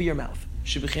mouth. He will be your mouth.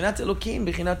 Shebichinat Elokim,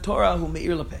 bichinat Torah hu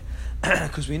meir lepeh.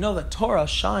 Because we know that Torah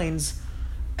shines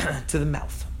to the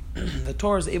mouth. The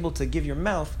Torah is able to give your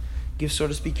mouth, give, so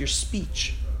to speak, your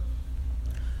speech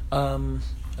a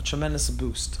tremendous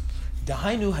boost.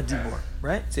 Dahainu hadibor,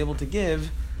 right? It's able to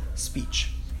give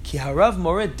speech. Ki harav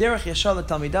mored derech yashar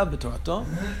letalmidav b'torato,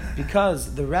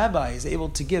 because the rabbi is able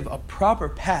to give a proper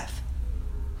path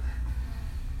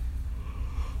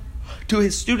to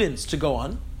his students to go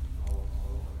on.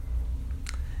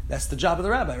 That's the job of the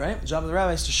rabbi, right? The job of the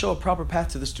rabbi is to show a proper path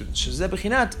to the students. Shezeh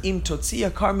bechinat im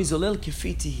totzia kar mizolel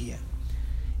kifi tihiyeh.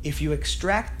 If you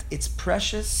extract its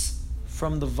precious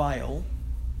from the vial,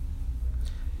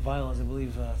 vial is, I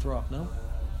believe, throw up, no?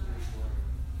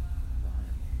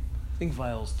 I think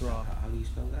vials throw up. How do you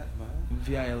spell that?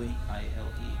 V-I-L-E.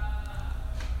 I-L-E.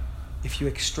 If you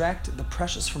extract the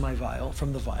precious from the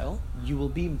vial, you will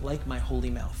be like my holy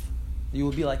mouth. You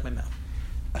will be like my mouth.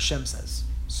 Hashem says.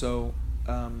 So,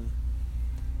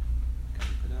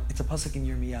 it's a pasuk in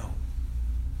Yirmiyahu.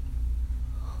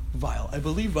 Vial. I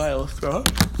believe vial throw up.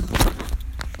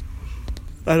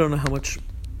 I don't know how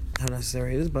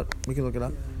necessary it is, but we can look it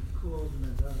up.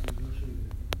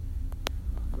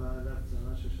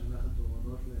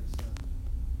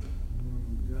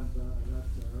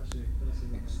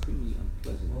 Extremely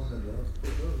unpleasant.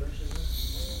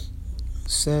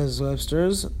 Says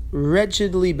Webster's,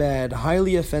 wretchedly bad,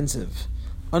 highly offensive,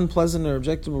 unpleasant or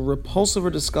objectionable, repulsive or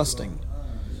disgusting,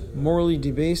 morally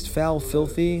debased, foul,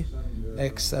 filthy,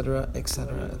 etc.,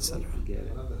 etc., etc.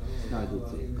 Not a good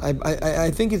thing.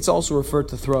 I think it's also referred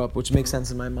to throw up, which makes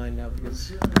sense in my mind now.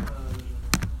 Because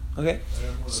okay,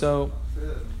 so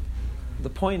the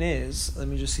point is, let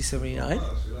me just see 79.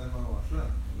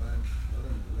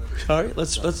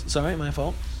 Sorry, my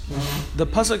fault. The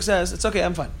pasuk says, it's okay,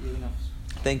 I'm fine.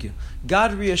 Thank you.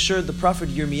 God reassured the prophet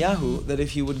Yirmiyahu that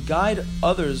if he would guide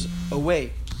others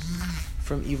away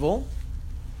from evil,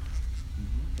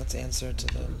 let's answer to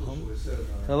the home.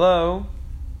 Hello?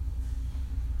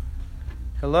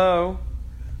 Hello?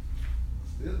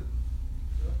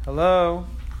 Hello?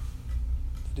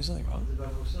 Did I do something wrong?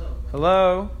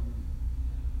 Hello?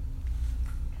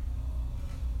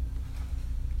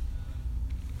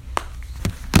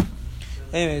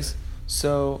 Anyways,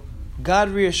 so God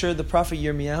reassured the prophet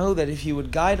Yirmiyahu that if he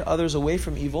would guide others away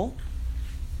from evil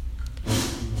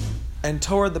and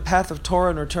toward the path of Torah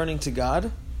and returning to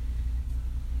God,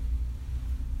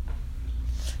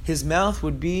 his mouth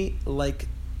would be like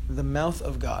the mouth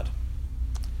of God.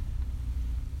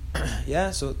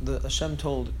 Yeah, so the Hashem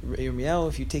told Yirmiyahu,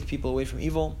 if you take people away from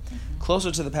evil,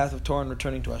 closer to the path of Torah and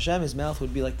returning to Hashem, his mouth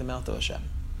would be like the mouth of Hashem.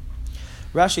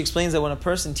 Rashi explains that when a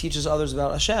person teaches others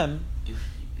about Hashem, I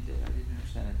didn't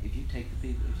understand that. If you take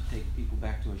the people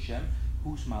back to Hashem,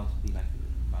 whose mouth will be like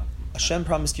the mouth? Hashem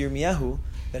promised Yirmiyahu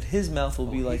that his mouth will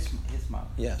be like his mouth.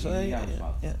 Yeah, so Yirmiyahu's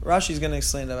mouth. yeah. Rashi's going to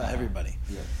explain that about everybody.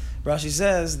 Yeah. Rashi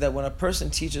says that when a person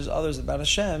teaches others about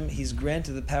Hashem, he's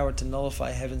granted the power to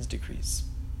nullify heaven's decrees.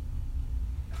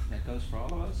 That goes for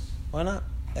all of us. Why not?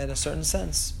 In a certain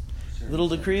sense. Certain Little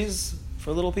sense. decrees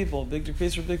for little people, big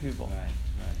decrees for big people. Right.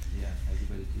 Yeah.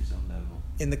 Everybody to his own level.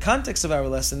 In the context of our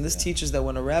lesson, this Yeah. teaches that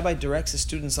when a rabbi directs his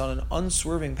students on an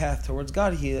unswerving path towards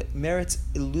God, he merits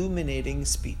illuminated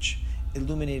speech.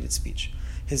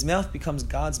 His mouth becomes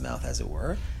God's mouth, as it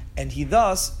were, and he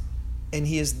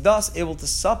is thus able to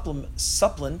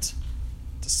supplement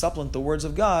the words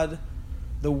of God,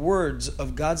 the words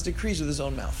of God's decrees with his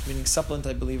own mouth. Meaning supplement,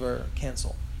 I believe, are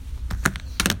cancel.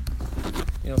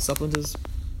 You know what supplement is?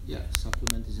 Yeah.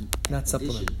 Supplement is an Not addition.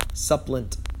 supplement.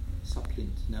 Supplement.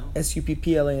 Supplement. No.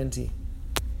 Supplant. No.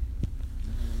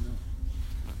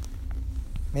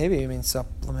 Maybe you mean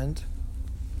supplement.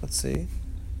 Let's see.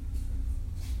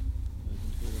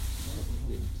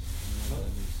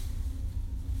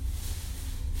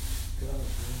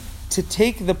 To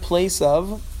take the place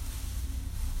of.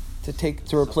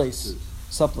 To replace.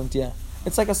 Supplement, yeah.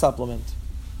 It's like a supplement.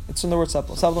 It's in the word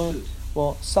supplement. Supplement.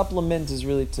 Well, supplement is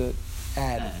really to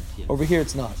add. Yeah. Over here,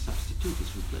 it's not. Substitute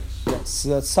is replace. Yes, so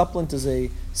that supplement is a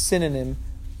synonym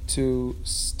to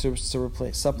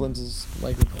replace. Supplement is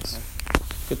like replace.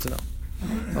 Good to know.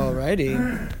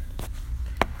 Alrighty.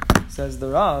 Says the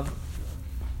Rav.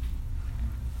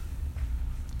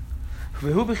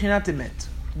 V'hu b'chinat emet.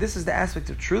 This is the aspect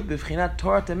of truth. B'chinat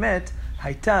Torah emet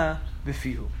hayta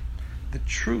b'fihu. The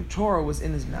true Torah was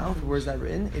in his mouth. Where is that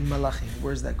written? In Malachim.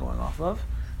 Where is that going off of?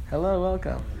 Hello,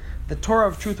 welcome. The Torah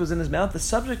of truth was in his mouth. The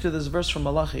subject of this verse from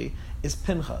Malachi is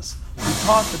Pinchas, who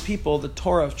taught the people the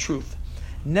Torah of truth,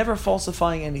 never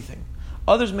falsifying anything.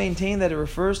 Others maintain that it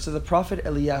refers to the prophet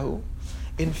Eliyahu.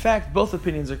 In fact, both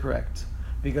opinions are correct,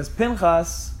 because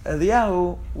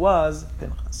Eliyahu was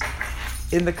Pinchas.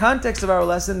 In the context of our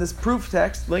lesson, this proof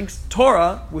text links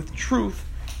Torah with truth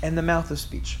and the mouth of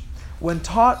speech. When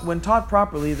taught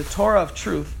properly, the Torah of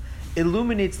truth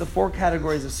illuminates the four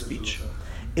categories of speech.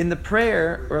 In the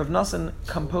prayer, Rav Nosson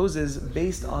composes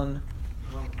based on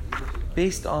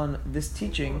this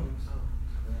teaching.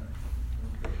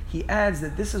 He adds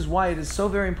that this is why it is so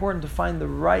very important to find the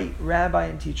right rabbi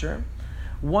and teacher,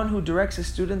 one who directs his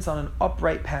students on an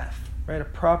upright path, right, a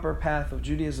proper path of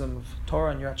Judaism, of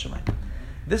Torah and Yirat Shamayim.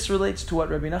 This relates to what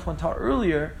Rabbi Nachman taught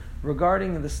earlier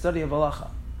regarding the study of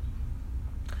halacha.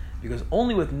 Because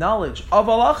only with knowledge of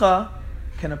halacha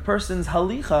can a person's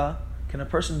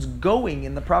going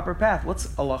in the proper path. What's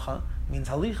halacha? It means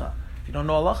halicha. If you don't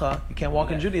know halacha, you can't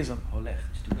walk in Judaism. Holech,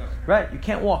 just to go. Right, you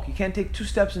can't walk. You can't take 2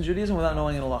 steps in Judaism without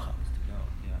knowing an halacha. Just to go,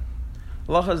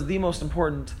 yeah. Halacha is the most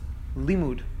important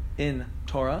limud in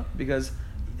Torah, because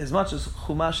as much as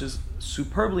Chumash is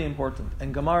superbly important,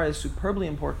 and Gemara is superbly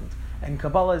important, and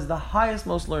Kabbalah is the highest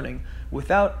most learning,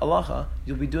 without halacha,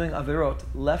 you'll be doing averot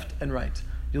left and right.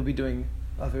 You'll be doing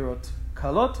averot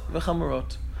kalot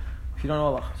v'chamurot if you don't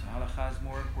know halacha. So halacha is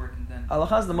more important than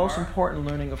Halacha is the most Gemara? important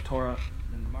learning of Torah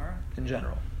Than Gemara? in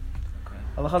general. Okay.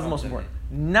 Halacha is the most important.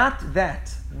 Not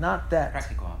that.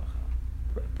 Practical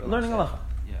halacha. Learning halacha.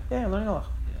 Yeah. Learning halacha.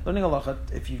 Yeah. Learning halacha,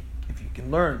 if you can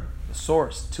learn the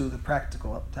source to the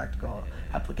tactical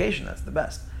application, that's the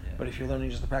best. Yeah. But if you're learning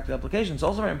just the practical application, it's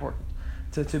also very important.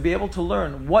 To be able to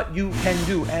learn what you can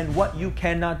do and what you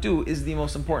cannot do is the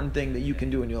most important thing that you can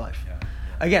do in your life. Yeah.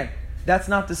 Again, that's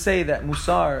not to say that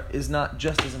Musar is not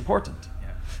just as important. Yeah.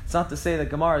 It's not to say that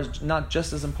Gemara is not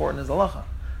just as important as halacha.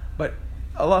 But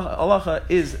halacha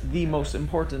is the most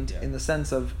important in the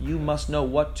sense of you must know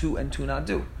what to and to not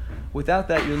do. Without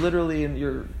that, you're literally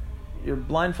you're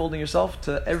blindfolding yourself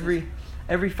to every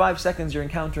 5 seconds you're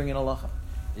encountering in halacha.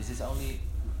 Is this only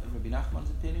Rabbi Nachman's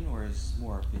opinion, or is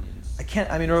more opinions? Rav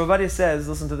Ovadia says,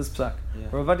 listen to this psak. Yeah.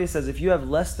 Rav Ovadia says, if you have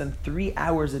less than 3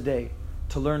 hours a day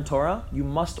to learn Torah, you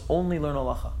must only learn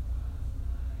halacha.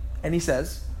 And he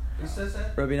says, Who says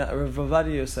that? Rav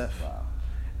Ovadia Yosef. Wow.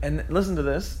 And listen to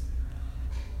this.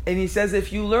 And he says,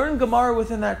 if you learn Gemara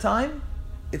within that time,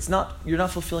 you're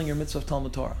not fulfilling your mitzvah of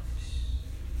Talmud Torah.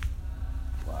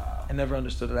 Wow. I never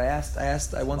understood it.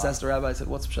 I once asked a rabbi, I said,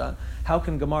 what's pshat? How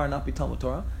can Gemara not be Talmud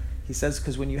Torah? He says,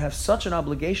 because when you have such an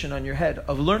obligation on your head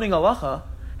of learning halacha,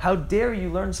 how dare you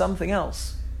learn something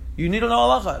else? You need to know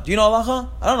halacha. Do you know halacha?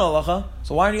 I don't know halacha.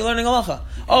 So why aren't you learning halacha?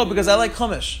 Oh, because I like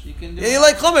chumash. You can do you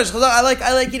like chumash because I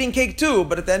like eating cake too.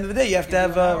 But at the end of the day, you have to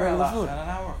have regular food. An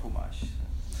hour chumash.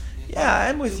 Yeah,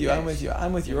 I'm with you. Rav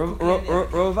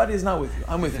Ovadia is not with you.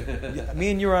 I'm with you. Yeah,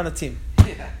 me and you are on a team.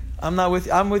 Yeah. I'm with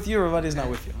you. Rav Ovadia is not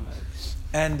with you.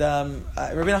 And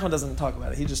Rabbi Nachman doesn't talk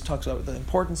about it. He just talks about the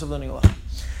importance of learning halacha.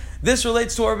 This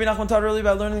relates to what Rabbi Nachman taught earlier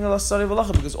about learning the study of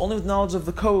halacha, because only with knowledge of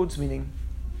the codes, meaning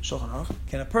Shulchan Aruch,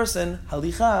 can a person,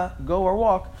 halicha, go or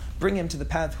walk, bring him to the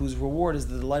path whose reward is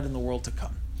the delight in the world to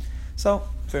come. So,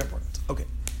 very important. Okay.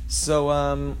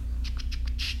 So,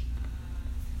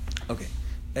 Okay.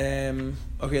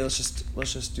 Okay, let's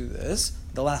just do this.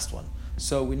 The last one.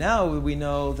 So we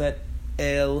know that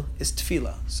El is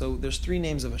Tefillah. So there's three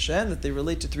names of Hashem that they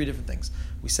relate to three different things.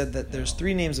 We said that there's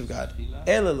three names of God.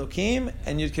 El, Elokim,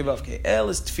 and Yud Kei Vav Kei. El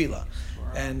is Tefillah.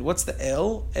 And what's the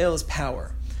El? El is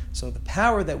power. So the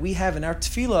power that we have in our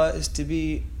Tefillah is to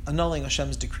be annulling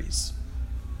Hashem's decrees.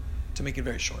 To make it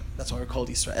very short. That's why we're called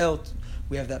Israel.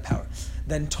 We have that power.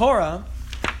 Then Torah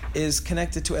is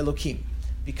connected to Elokim.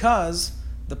 Because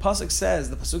the pasuk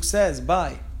says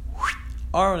by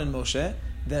Aaron and Moshe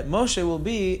that Moshe will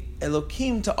be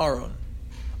Elokim to Aaron.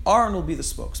 Aaron will be the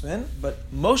spokesman, but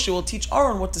Moshe will teach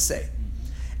Aaron what to say.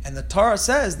 And the Torah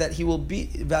says that he will be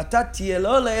V'atat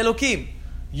tielo le'Elokim.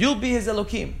 You'll be his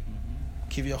Elokim.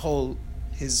 Kiviyachol,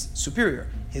 his superior.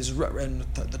 And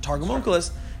the Targum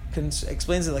Onkelos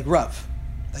explains it like Rav,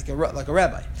 like a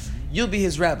rabbi. You'll be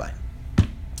his rabbi.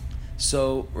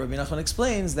 So Rabbi Nachman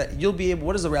explains that you'll be able.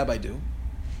 What does a rabbi do?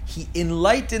 He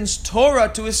enlightens Torah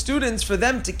to his students for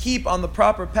them to keep on the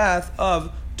proper path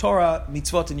of Torah,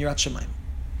 mitzvot, and Yirat Shamayim.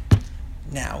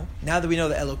 Now that we know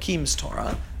the Elokim's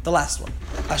Torah, the last one.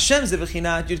 Hashem's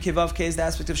B'chinat Yud Kei Vav Kei is the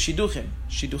aspect of Shiduchim.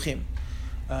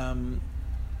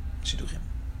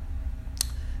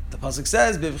 The pasuk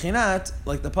says B'chinat,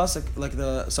 the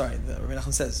Rabbi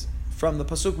Nachman says, from the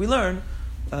pasuk we learn,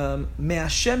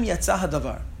 Me'Hashem Yatzah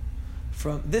Hadavar.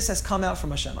 From this has come out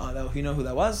from Hashem. You know who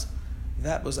that was?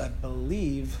 That was, I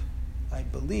believe.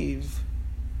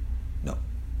 No,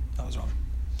 I was wrong.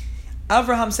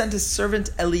 Avraham sent his servant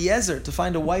Eliezer to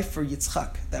find a wife for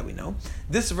Yitzchak. That we know.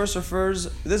 This verse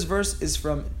is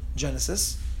from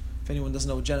Genesis. If anyone doesn't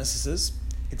know what Genesis is,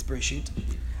 it's Bereshit.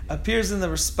 Appears in the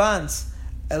response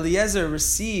Eliezer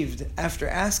received after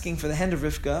asking for the hand of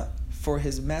Rivka for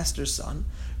his master's son.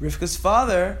 Rivka's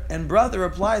father and brother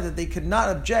replied that they could not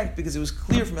object because it was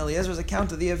clear from Eliezer's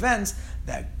account of the events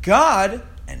that God,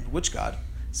 and which God?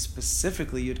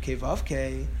 Specifically Yud Kei Vav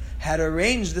Kei, had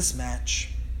arranged this match.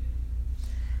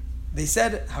 They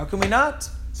said, how can we not?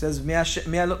 It says, Yud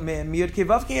Kei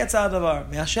Vav Kei yatzah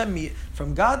davar.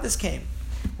 From God this came.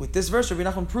 With this verse, Rabbi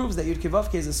Nachman proves that Yud Kei Vav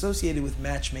Kei is associated with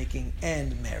matchmaking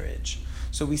and marriage.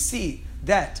 So we see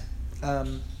that,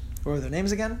 what are their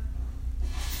names again?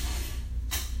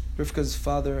 Rivka's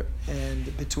father and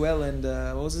Betuel and,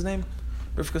 what was his name?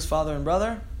 Rivka's father and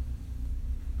brother?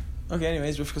 Okay,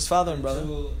 anyways, Rivka's father and brother.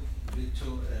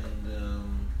 Betuel and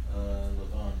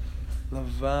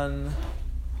Lavan.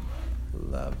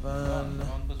 Lavan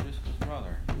was Rivka's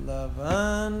brother.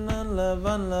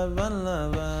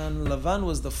 Lavan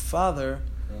was the father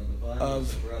Lavan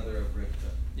is the brother of Rivka.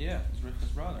 Yeah, it's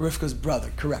Rivka's brother. Rivka's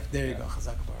brother, correct. There you go.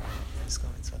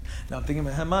 Now I'm thinking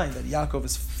in my mind that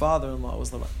Yaakov's father-in-law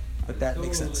was Lavan. But that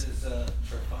makes sense. Is her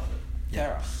father.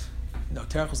 Terach. No,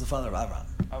 Terach was the father of Avraham.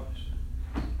 Oh,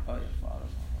 yeah,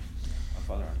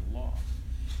 father-in-law.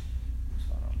 His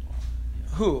father-in-law.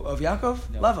 Yeah. Who? Of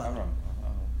Yaakov? No, Lavan. Avram.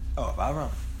 Oh, of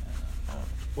Avraham.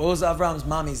 What was Avraham's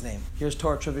mommy's name? Here's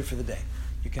Torah trivia for the day.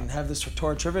 You can have this for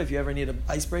Torah trivia if you ever need an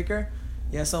icebreaker.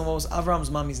 Yeah, what was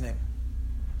Avraham's mommy's name?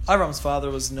 Avraham's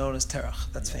father was known as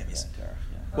Terach. That's famous. Yeah, Terach,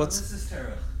 yeah. What's Mrs.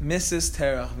 Terach? Mrs.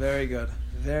 Terach. Very good.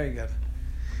 Very good.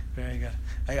 Very good.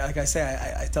 Like I say,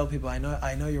 I tell people, I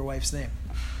know your wife's name.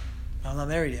 I'm not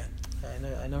married yet.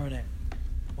 I know her name.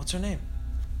 What's her name?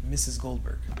 Mrs.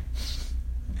 Goldberg.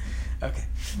 Okay.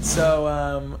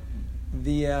 So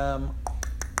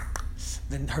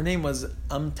then her name was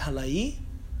Amtalai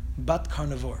Bat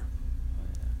Carnivore.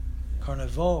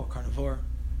 Carnivore.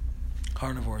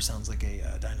 Carnivore sounds like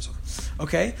a dinosaur.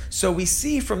 Okay, so we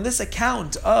see from this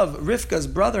account of Rivka's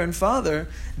brother and father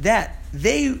that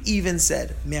they even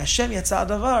said, Me'Hashem yatzah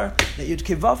davar, that Yud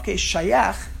Kei Vav Kei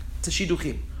shayach to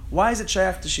Shiduchim. Why is it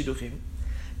shayach to Shiduchim?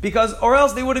 Because, or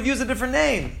else they would have used a different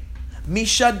name.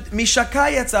 Mishaka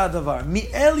yatzah davar,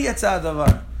 Mi'el yatzah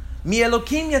davar,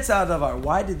 Mi'elokim yatzah davar.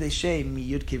 Why did they say Mi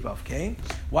Yud Kei Vav Kei?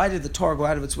 Why did the Torah go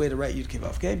out of its way to write Yud Kei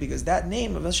Vav Kei? Because that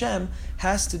name of Hashem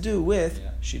has to do with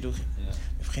Shiduchim.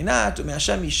 B'chinat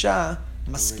u'me'Hashem isha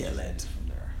maskelet.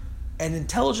 An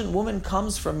intelligent woman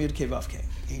comes from Yud Kei Vav Kei.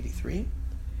 83.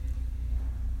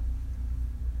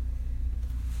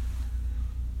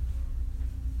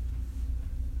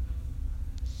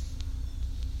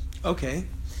 Okay.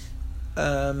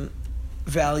 Ve'al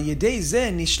yedei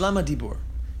zeh nishlam hadibur.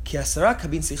 Ki asara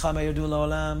kabin sicha ma'yardu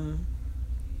la'olam.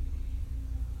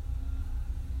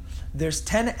 There's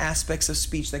 10 aspects of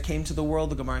speech that came to the world.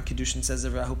 The Gemara in Kedushin says,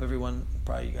 I hope everyone,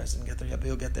 probably you guys didn't get there yet, but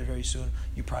you'll get there very soon.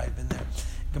 You probably have been there.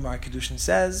 Gemara in Kedushin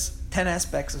says, 10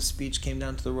 aspects of speech came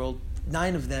down to the world.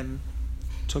 9 of them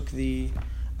took the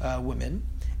women,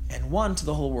 and 1 to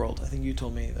the whole world. I think you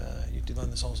told me, you did learn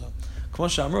this also. K'mo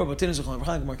she'amru Avotenu Zichron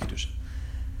Livracha in Gemara Kiddushin.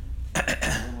 The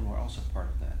women were also part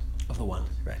of that. Of the one,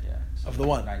 right? Yeah. So Of the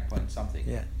one. 9 point something.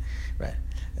 Yeah, right.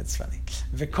 It's funny.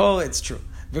 V'kol, it's true.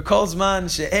 V'kol zman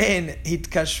she'ein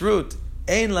hitkashrut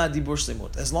ein la dibur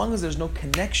shlimut. As long as there's no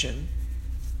connection.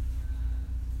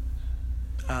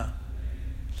 It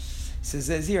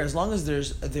says here, as long as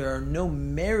there are no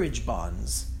marriage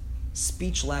bonds,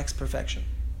 speech lacks perfection.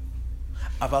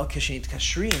 Aval keshinit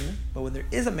kashrin, but when there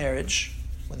is a marriage,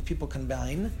 when the people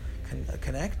connect,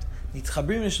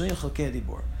 nitchabrim nishlim chalkei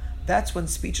dibur. That's when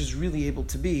speech is really able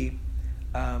to be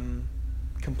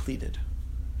completed.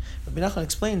 Rabbi Nachman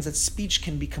explains that speech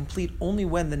can be complete only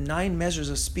when the 9 measures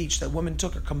of speech that women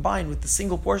took are combined with the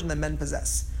single portion that men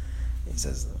possess. He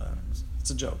says, it's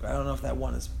a joke. I don't know if that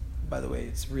one is, by the way,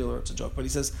 it's real or it's a joke, but he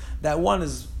says that one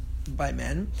is by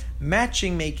men.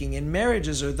 Matching making in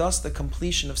marriages are thus the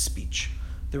completion of speech,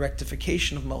 the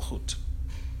rectification of malchut.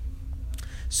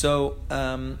 So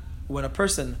when a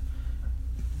person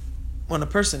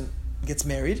gets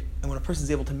married, and when a person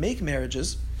is able to make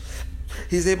marriages,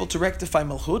 he's able to rectify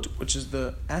malchut, which is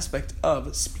the aspect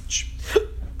of speech.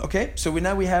 Okay, so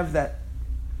now we have that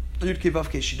Yud Kei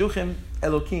Vav Kei Shiduchim,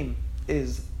 Elokim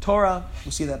is Torah.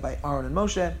 We see that by Aaron and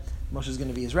Moshe. Moshe is going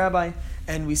to be his rabbi.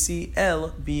 And we see El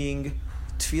being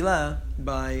Tefillah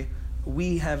by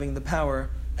we having the power,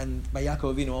 and by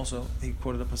Yaakov Avinu also, he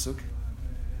quoted a pasuk,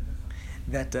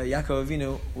 that Yaakov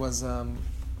Avinu was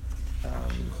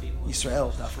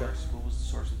Yisrael. What was the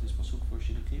source of this pasuk for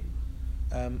Shidduchim?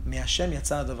 Me'Hashem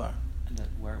yatsa davar. And that,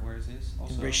 where is this?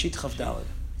 Also In Breshit Chav Daled.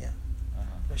 Yeah.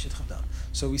 Uh-huh. Breshit Chav Daled.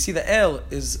 So we see the El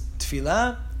is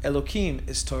Tefillah, Elokim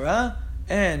is Torah,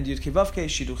 and Yud Kei Vav Kei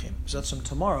Shiduchim. So that's from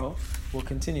tomorrow. We'll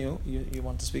continue. You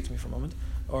want to speak to me for a moment,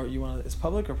 or you want? It's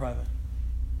public or private?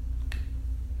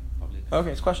 Public.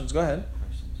 Okay, it's questions. Go ahead.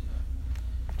 Questions,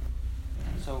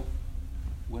 yeah. So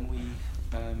when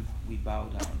we bow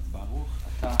down, Baruch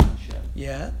Atah Hashem.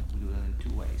 Yeah. We do that in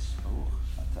 2 ways. Baruch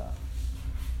Atah.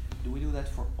 Do we do that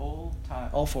for all time?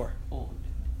 All 4. All.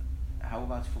 How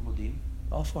about for Modim?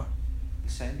 All 4.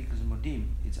 The same, because in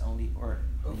Modim it's only, or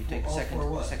when you take the second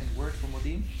word for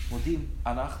Modim,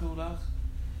 Anachnu Lach.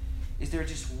 Is there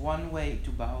just one way to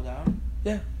bow down?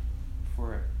 Yeah.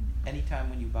 For any time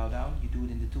when you bow down, you do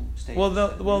it in the 2 stages.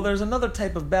 Well, there's another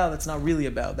type of bow that's not really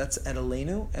a bow. That's at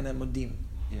Aleinu and at Modim.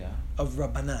 Yeah. Of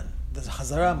Rabbanan. There's a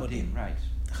Chazara Modim. Right.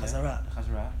 The Chazara. The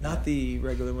Chazara. Not the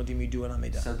regular Modim you do on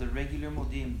Amidah. So the regular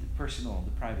Modim, the personal,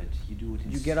 the private, you do it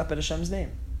in... You get up at Hashem's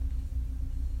name.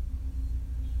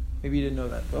 Maybe you didn't know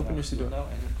that. Open your Siddur. No,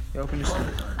 You open your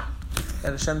Siddur.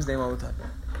 At Hashem's name all the time.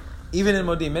 Even in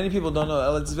Modim, many people don't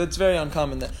know. It's very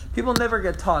uncommon that people never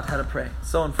get taught how to pray.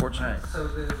 It's so unfortunate. So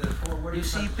you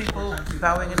see people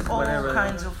bowing in all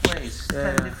kinds of ways,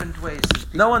 10 different ways.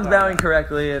 No one's bowing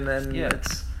correctly, and then Yeah.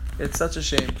 it's such a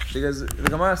shame because the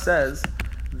Gemara says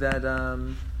that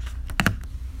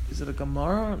is it a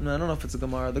Gemara? No, I don't know if it's a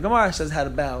Gemara. The Gemara says how to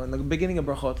bow in the beginning of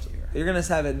Brachot. You're going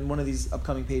to have it in one of these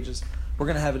upcoming pages. We're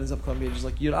going to have it in these upcoming pages,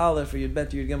 like Yud Aleph or Yud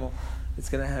Bet, Yud Gimel. It's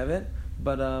going to have it.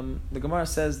 But the Gemara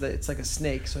says that it's like a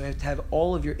snake, so you have to have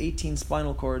all of your 18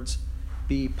 spinal cords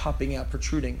be popping out,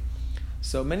 protruding.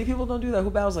 So many people don't do that. Who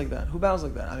bows like that?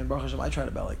 I mean, Baruch Hashem, I try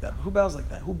to bow like that. But who bows like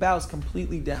that? Who bows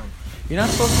completely down? You're not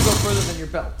supposed to go further than your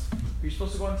belt. You're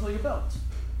supposed to go until your belt.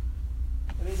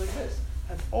 That means like this.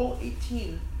 Have all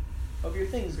 18 of your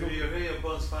things go. Your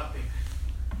bones popping.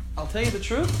 I'll tell you the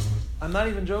truth. I'm not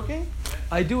even joking.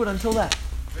 I do it until that.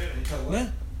 Really? Yeah.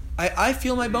 I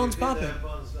feel my bones popping. The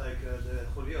bones like the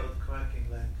chuliot cracking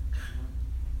like.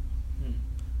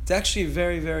 It's actually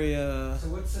very, very. So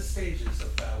what's the stages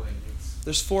of bowing?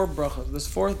 There's 4 brachas.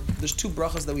 There's 2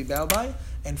 brachas that we bow by,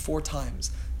 and 4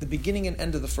 times. The beginning and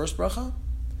end of the first bracha,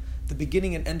 the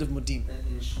beginning and end of Modim.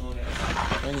 Only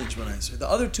in Shemona Esrei. The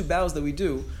other 2 bows that we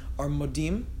do are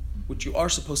Modim, which you are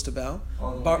supposed to bow.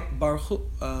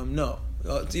 No,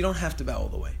 you don't have to bow all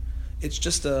the way. It's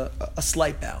just a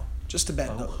slight bow, just a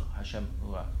bend. Baruch Hashem.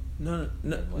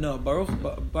 No.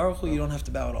 Baruch Hu, you don't have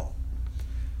to bow at all.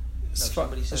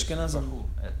 Somebody says Ashkenazim,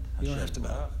 you don't Hashem, have to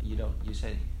bow. You don't. You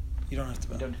say You don't have to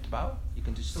bow. you don't have to bow. You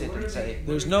can just sit and say.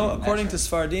 There's no, according to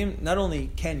Sfaradim, not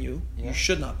only can you, Yeah. you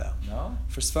should not bow. No.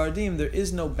 For Sfaradim, there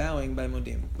is no bowing by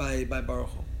Modim, by Baruch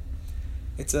Hu.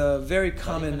 It's a very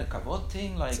common. Not even a kavod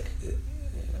thing, like.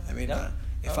 I mean, No?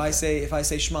 if Okay. I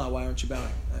say Shema, why aren't you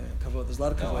bowing? I mean, kavod. There's a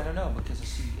lot of kavod. No, I don't know, because I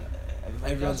see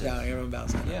Everyone's does it. bowing. Everyone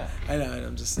bows. Yeah. I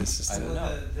know. It's just. I don't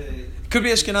know. Could be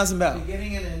Ashkenazim bow.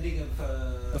 Beginning and ending of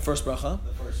The first bracha.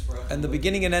 The first bracha. And the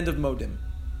beginning and end of Modim.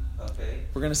 Okay.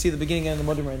 We're going to see the beginning and end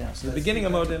of Modim right now. So the beginning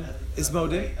of Modim is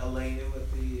Modim. Aleinu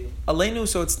with the. Aleinu,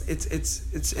 so it's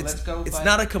let's go by-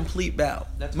 not a complete bow.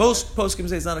 Let's Most poskim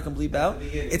say it's not a complete bow.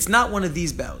 It's not one of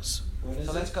these bows.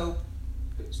 So let's go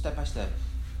step by step.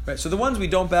 Right. So the ones we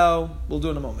don't bow, we'll do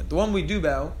in a moment. The one we do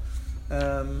bow,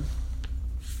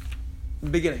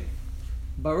 beginning.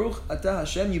 Baruch Atah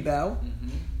Hashem, you bow. Mm-hmm.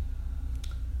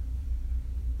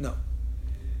 No.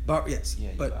 Yes.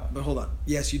 Yeah, you but bow. but hold on.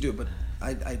 Yes, you do. But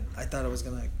I thought I was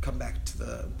gonna come back to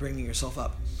the bringing yourself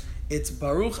up. It's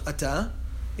Baruch Atah.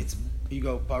 It's you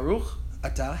go Baruch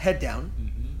Atah, head down.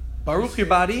 Mm-hmm. Baruch your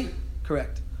body.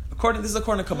 Correct. This is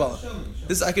according to Kabbalah.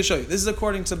 This I can show you. This is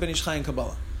according to Ben Ish Chai and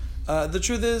Kabbalah. The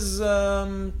truth is,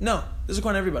 no. This is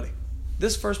according to everybody.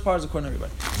 This first part is according to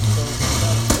everybody.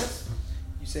 So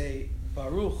you say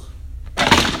Baruch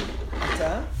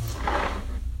Atah,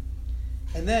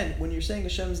 and then when you're saying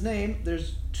Hashem's name,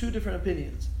 there's two different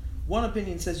opinions. One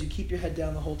opinion says you keep your head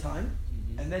down the whole time,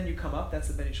 and then you come up. That's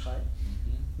the Ben Ish Chai.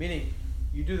 Meaning,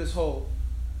 you do this whole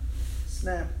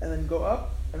snap and then go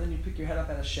up, and then you pick your head up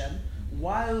at Hashem.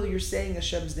 While you're saying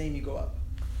Hashem's name, you go up.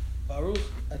 Baruch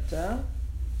Atah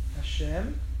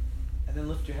Hashem, and then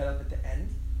lift your head up at the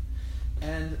end.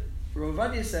 And Rav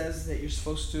Ovadia says that you're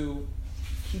supposed to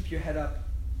keep your head up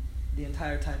the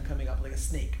entire time coming up, like a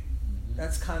snake.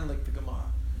 That's kind of like the Gemara.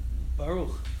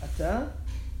 Baruch Atah,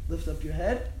 lift up your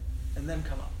head, and then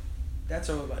come up. That's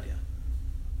Rav Ovadia.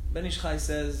 Ben Ish Chai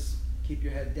says, keep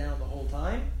your head down the whole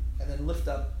time, and then lift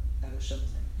up at Hashem's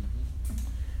name.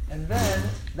 And then,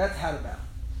 that's how to bow.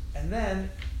 And then,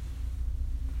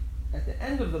 at the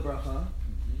end of the bracha,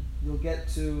 you'll get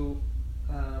to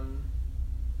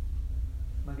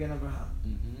Magen Avraham.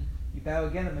 You bow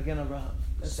again at Magen Avraham.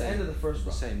 That's the end of the first bracha.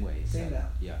 The same way. Same bow.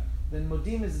 Yeah. Then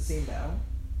Modim is the same bow.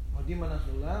 Modim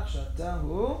anachnu lach,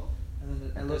 shatahu,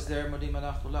 and then Is there Modim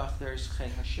Anachnu Lach?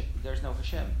 There's no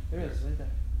Hashem. There is, right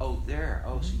there. Oh, there.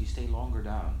 Oh, so you stay longer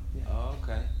down. Yeah. Oh,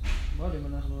 okay. Modim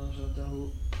anachnu lach,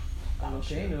 shatahu,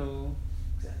 Elokeinu.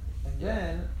 Exactly. And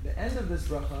then the end of this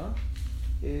bracha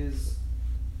is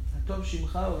Hatov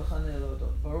Shimcha Ulecha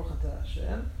Ne'elodot. Baruch Atah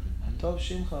Hashem. Hatov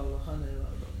Shimcha Ulecha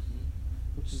Ne'elodot.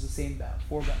 Which is the same bow,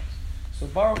 4 bows. So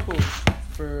Baruch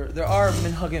Hu, there are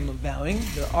minhagim of bowing.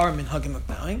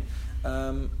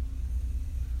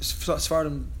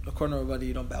 Sfardim, according to everybody,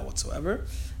 you don't bow whatsoever.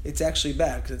 It's actually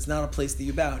bad because it's not a place that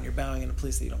you bow, and you're bowing in a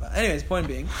place that you don't bow. Anyways, point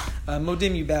being,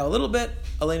 Modim you bow a little bit,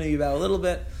 Aleinu you bow a little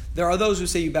bit. There are those who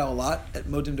say you bow a lot at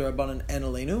Modim Derabanan and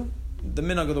Aleinu. The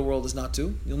minhag of the world is not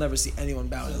to. You'll never see anyone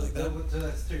bowing like that. So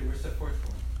that's 3. Where's the fourth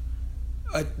one?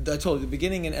 I told you the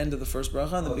beginning and end of the first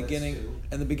bracha, and the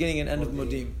beginning and end of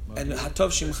Modim. And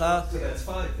Hatov Shimcha. So that's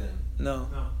 5 then. No,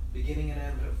 No. Beginning and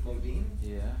end of Modim.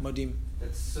 Yeah. Modim.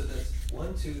 That's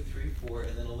 1, 2, 3, 4,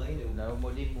 and then Aleinu. No,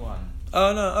 Modim 1.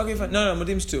 Oh no, okay, fine. No,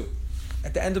 Modim's 2.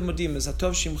 At the end of Modim is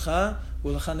Hatov Shimcha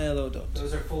Ulecha Ne'elodot.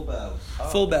 Those are full bows.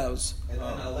 Full bows. And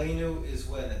then Aleinu is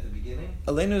when? At the beginning?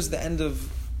 Aleinu is the end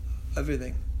of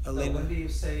everything. No, when do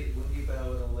Aleinu. you bow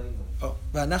at Aleinu? Oh,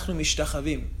 V'anachnu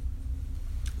mishtachavim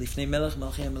lifnei melech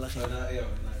malchei Oh, melechim. no,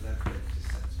 that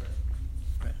makes sense,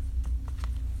 right?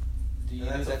 Do you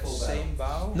And do that's a that full bow. same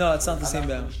bow? No, it's not the same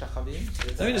bow.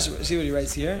 Mishtachavim? Let me just see what he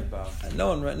writes here. Bow.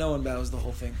 No one bows the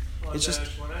whole thing. On It's the just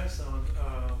Shmoneh Esrei,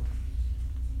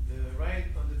 right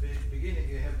on the beginning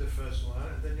you have the first one,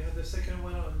 and then you have the second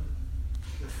one on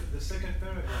the second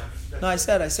paragraph. That's no. I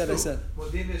said.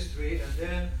 Modim is 3, and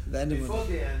then The end of before Modim.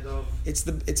 the end of. It's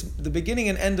the beginning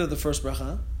and end of the first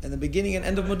bracha, and the beginning and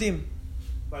end of Modim.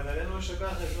 But עלינו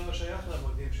לשבח זה לא שייך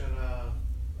למודים של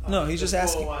No, he's just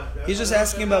asking. He's just עלינו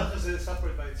asking about. לשבח זה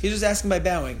separate by itself. He's just asking by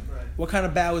bowing. Right. What kind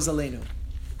of bow is Aleinu?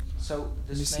 So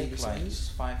the Let me see snake this like is. is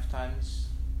 5 times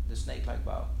the snake like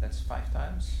bow. That's 5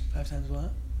 times. 5 times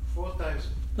what? 4 times.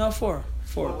 No, 4.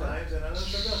 4 times, and עלינו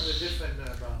לשבח is a different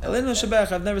bow. Aleinu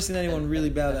Shabbat. I've never seen anyone And really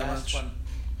bow the that last much. One,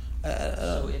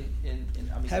 So in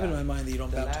Amidah, have it in my mind that you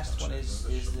don't the bow too last much. one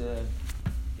is the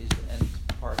end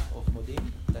part of Modim.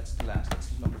 That's the last. That's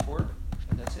number 4,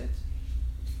 and that's it.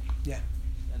 Yeah.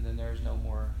 And then there's no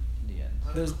more in the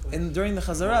end. During the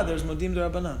Chazara, there's Modim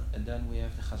Derabanan. And then we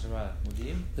have the Chazara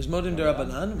Modim. There's Modim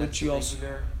Derabanan, That's which you the also.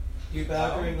 regular You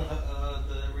bow during the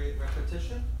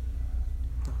repetition?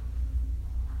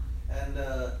 And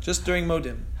Just during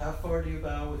Modim. how far do you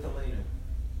bow with Aleinu?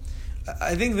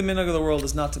 I think the minhag of the world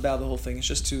is not to bow the whole thing. It's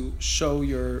just to show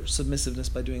your submissiveness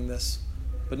by doing this.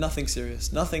 But nothing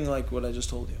serious. Nothing like what I just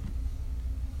told you.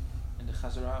 And the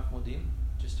Chazara of Modim,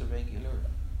 just a regular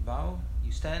bow.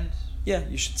 You stand. Yeah,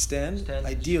 you should stand. Stand,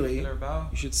 just Ideally, regular bow.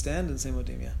 you should stand and say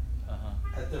Modim, yeah.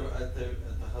 At the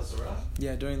Hazara?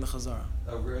 Yeah, during the Chazara.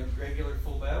 A regular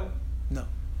full bow? No.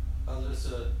 Oh, just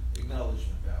a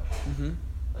acknowledgement bow. Mm-hmm.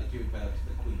 Like you would bow to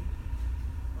the Queen.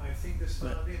 I I think the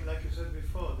Sfaradim, like you said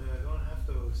before, they don't have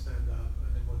to stand up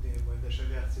in the Modim when the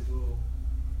Shaliach Tzibur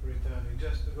returning,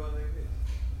 just to go like this.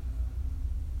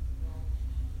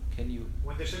 Can you?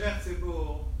 When the Shaliach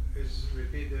Tzibur is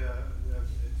repeat the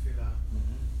Tefillah,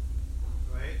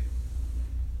 right?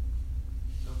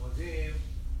 So Modim,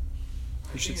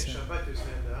 I should think in stand. Shabbat you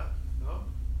stand up, no?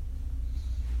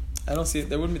 I don't see it.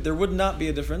 There would not be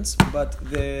a difference, but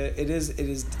it is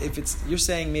if it's you're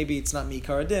saying maybe it's not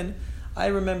Mikar Din. I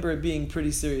remember it being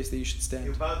pretty serious that you should You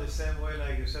stand. bow the same way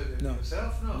like you said it No.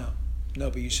 yourself? No,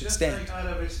 but you should Just stand. like out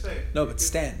of respect. No, but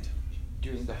stand.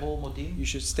 During the whole Modim? You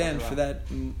should stand for that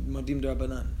Modim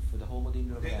D'Rabbanan. For the whole Modim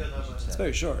Rabbanan, you should D'Rabbanan. It's stand.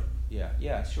 very short.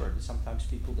 Yeah, sure. There's sometimes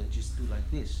people that just do like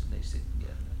this and they sit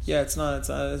together. Yeah, it's not.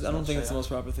 I don't not think it's the shayach. most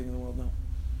proper thing in the world. No,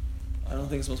 I don't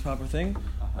think it's the most proper thing.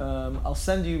 Uh-huh. I'll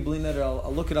send you Bli Neder.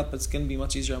 I'll look it up. It's going to be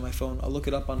much easier on my phone. I'll look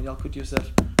it up on Yalkut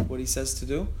Yosef, what he says to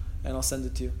do, and I'll send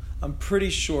it to you. I'm pretty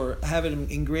sure, I have it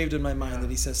engraved in my mind that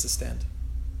he says to stand.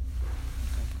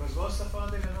 Because most of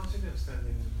our days I don't see them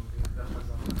standing in the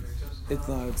Chazan. It's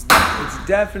not. It's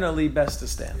definitely best to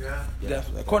stand. Yeah. Yeah.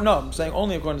 Definitely. No, I'm saying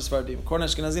only according to Sfaradim. According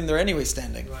to Ashkenazim, they're anyway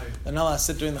standing. Right. They're not allowed to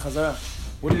sit during the Chazara.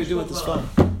 What do you do with this phone?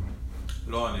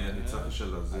 לא, אני צריך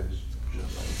לשאול על זה.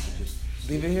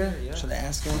 Leave it here? Yeah. Should I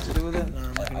ask him what to do with it? No,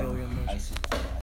 I'm not going to I see.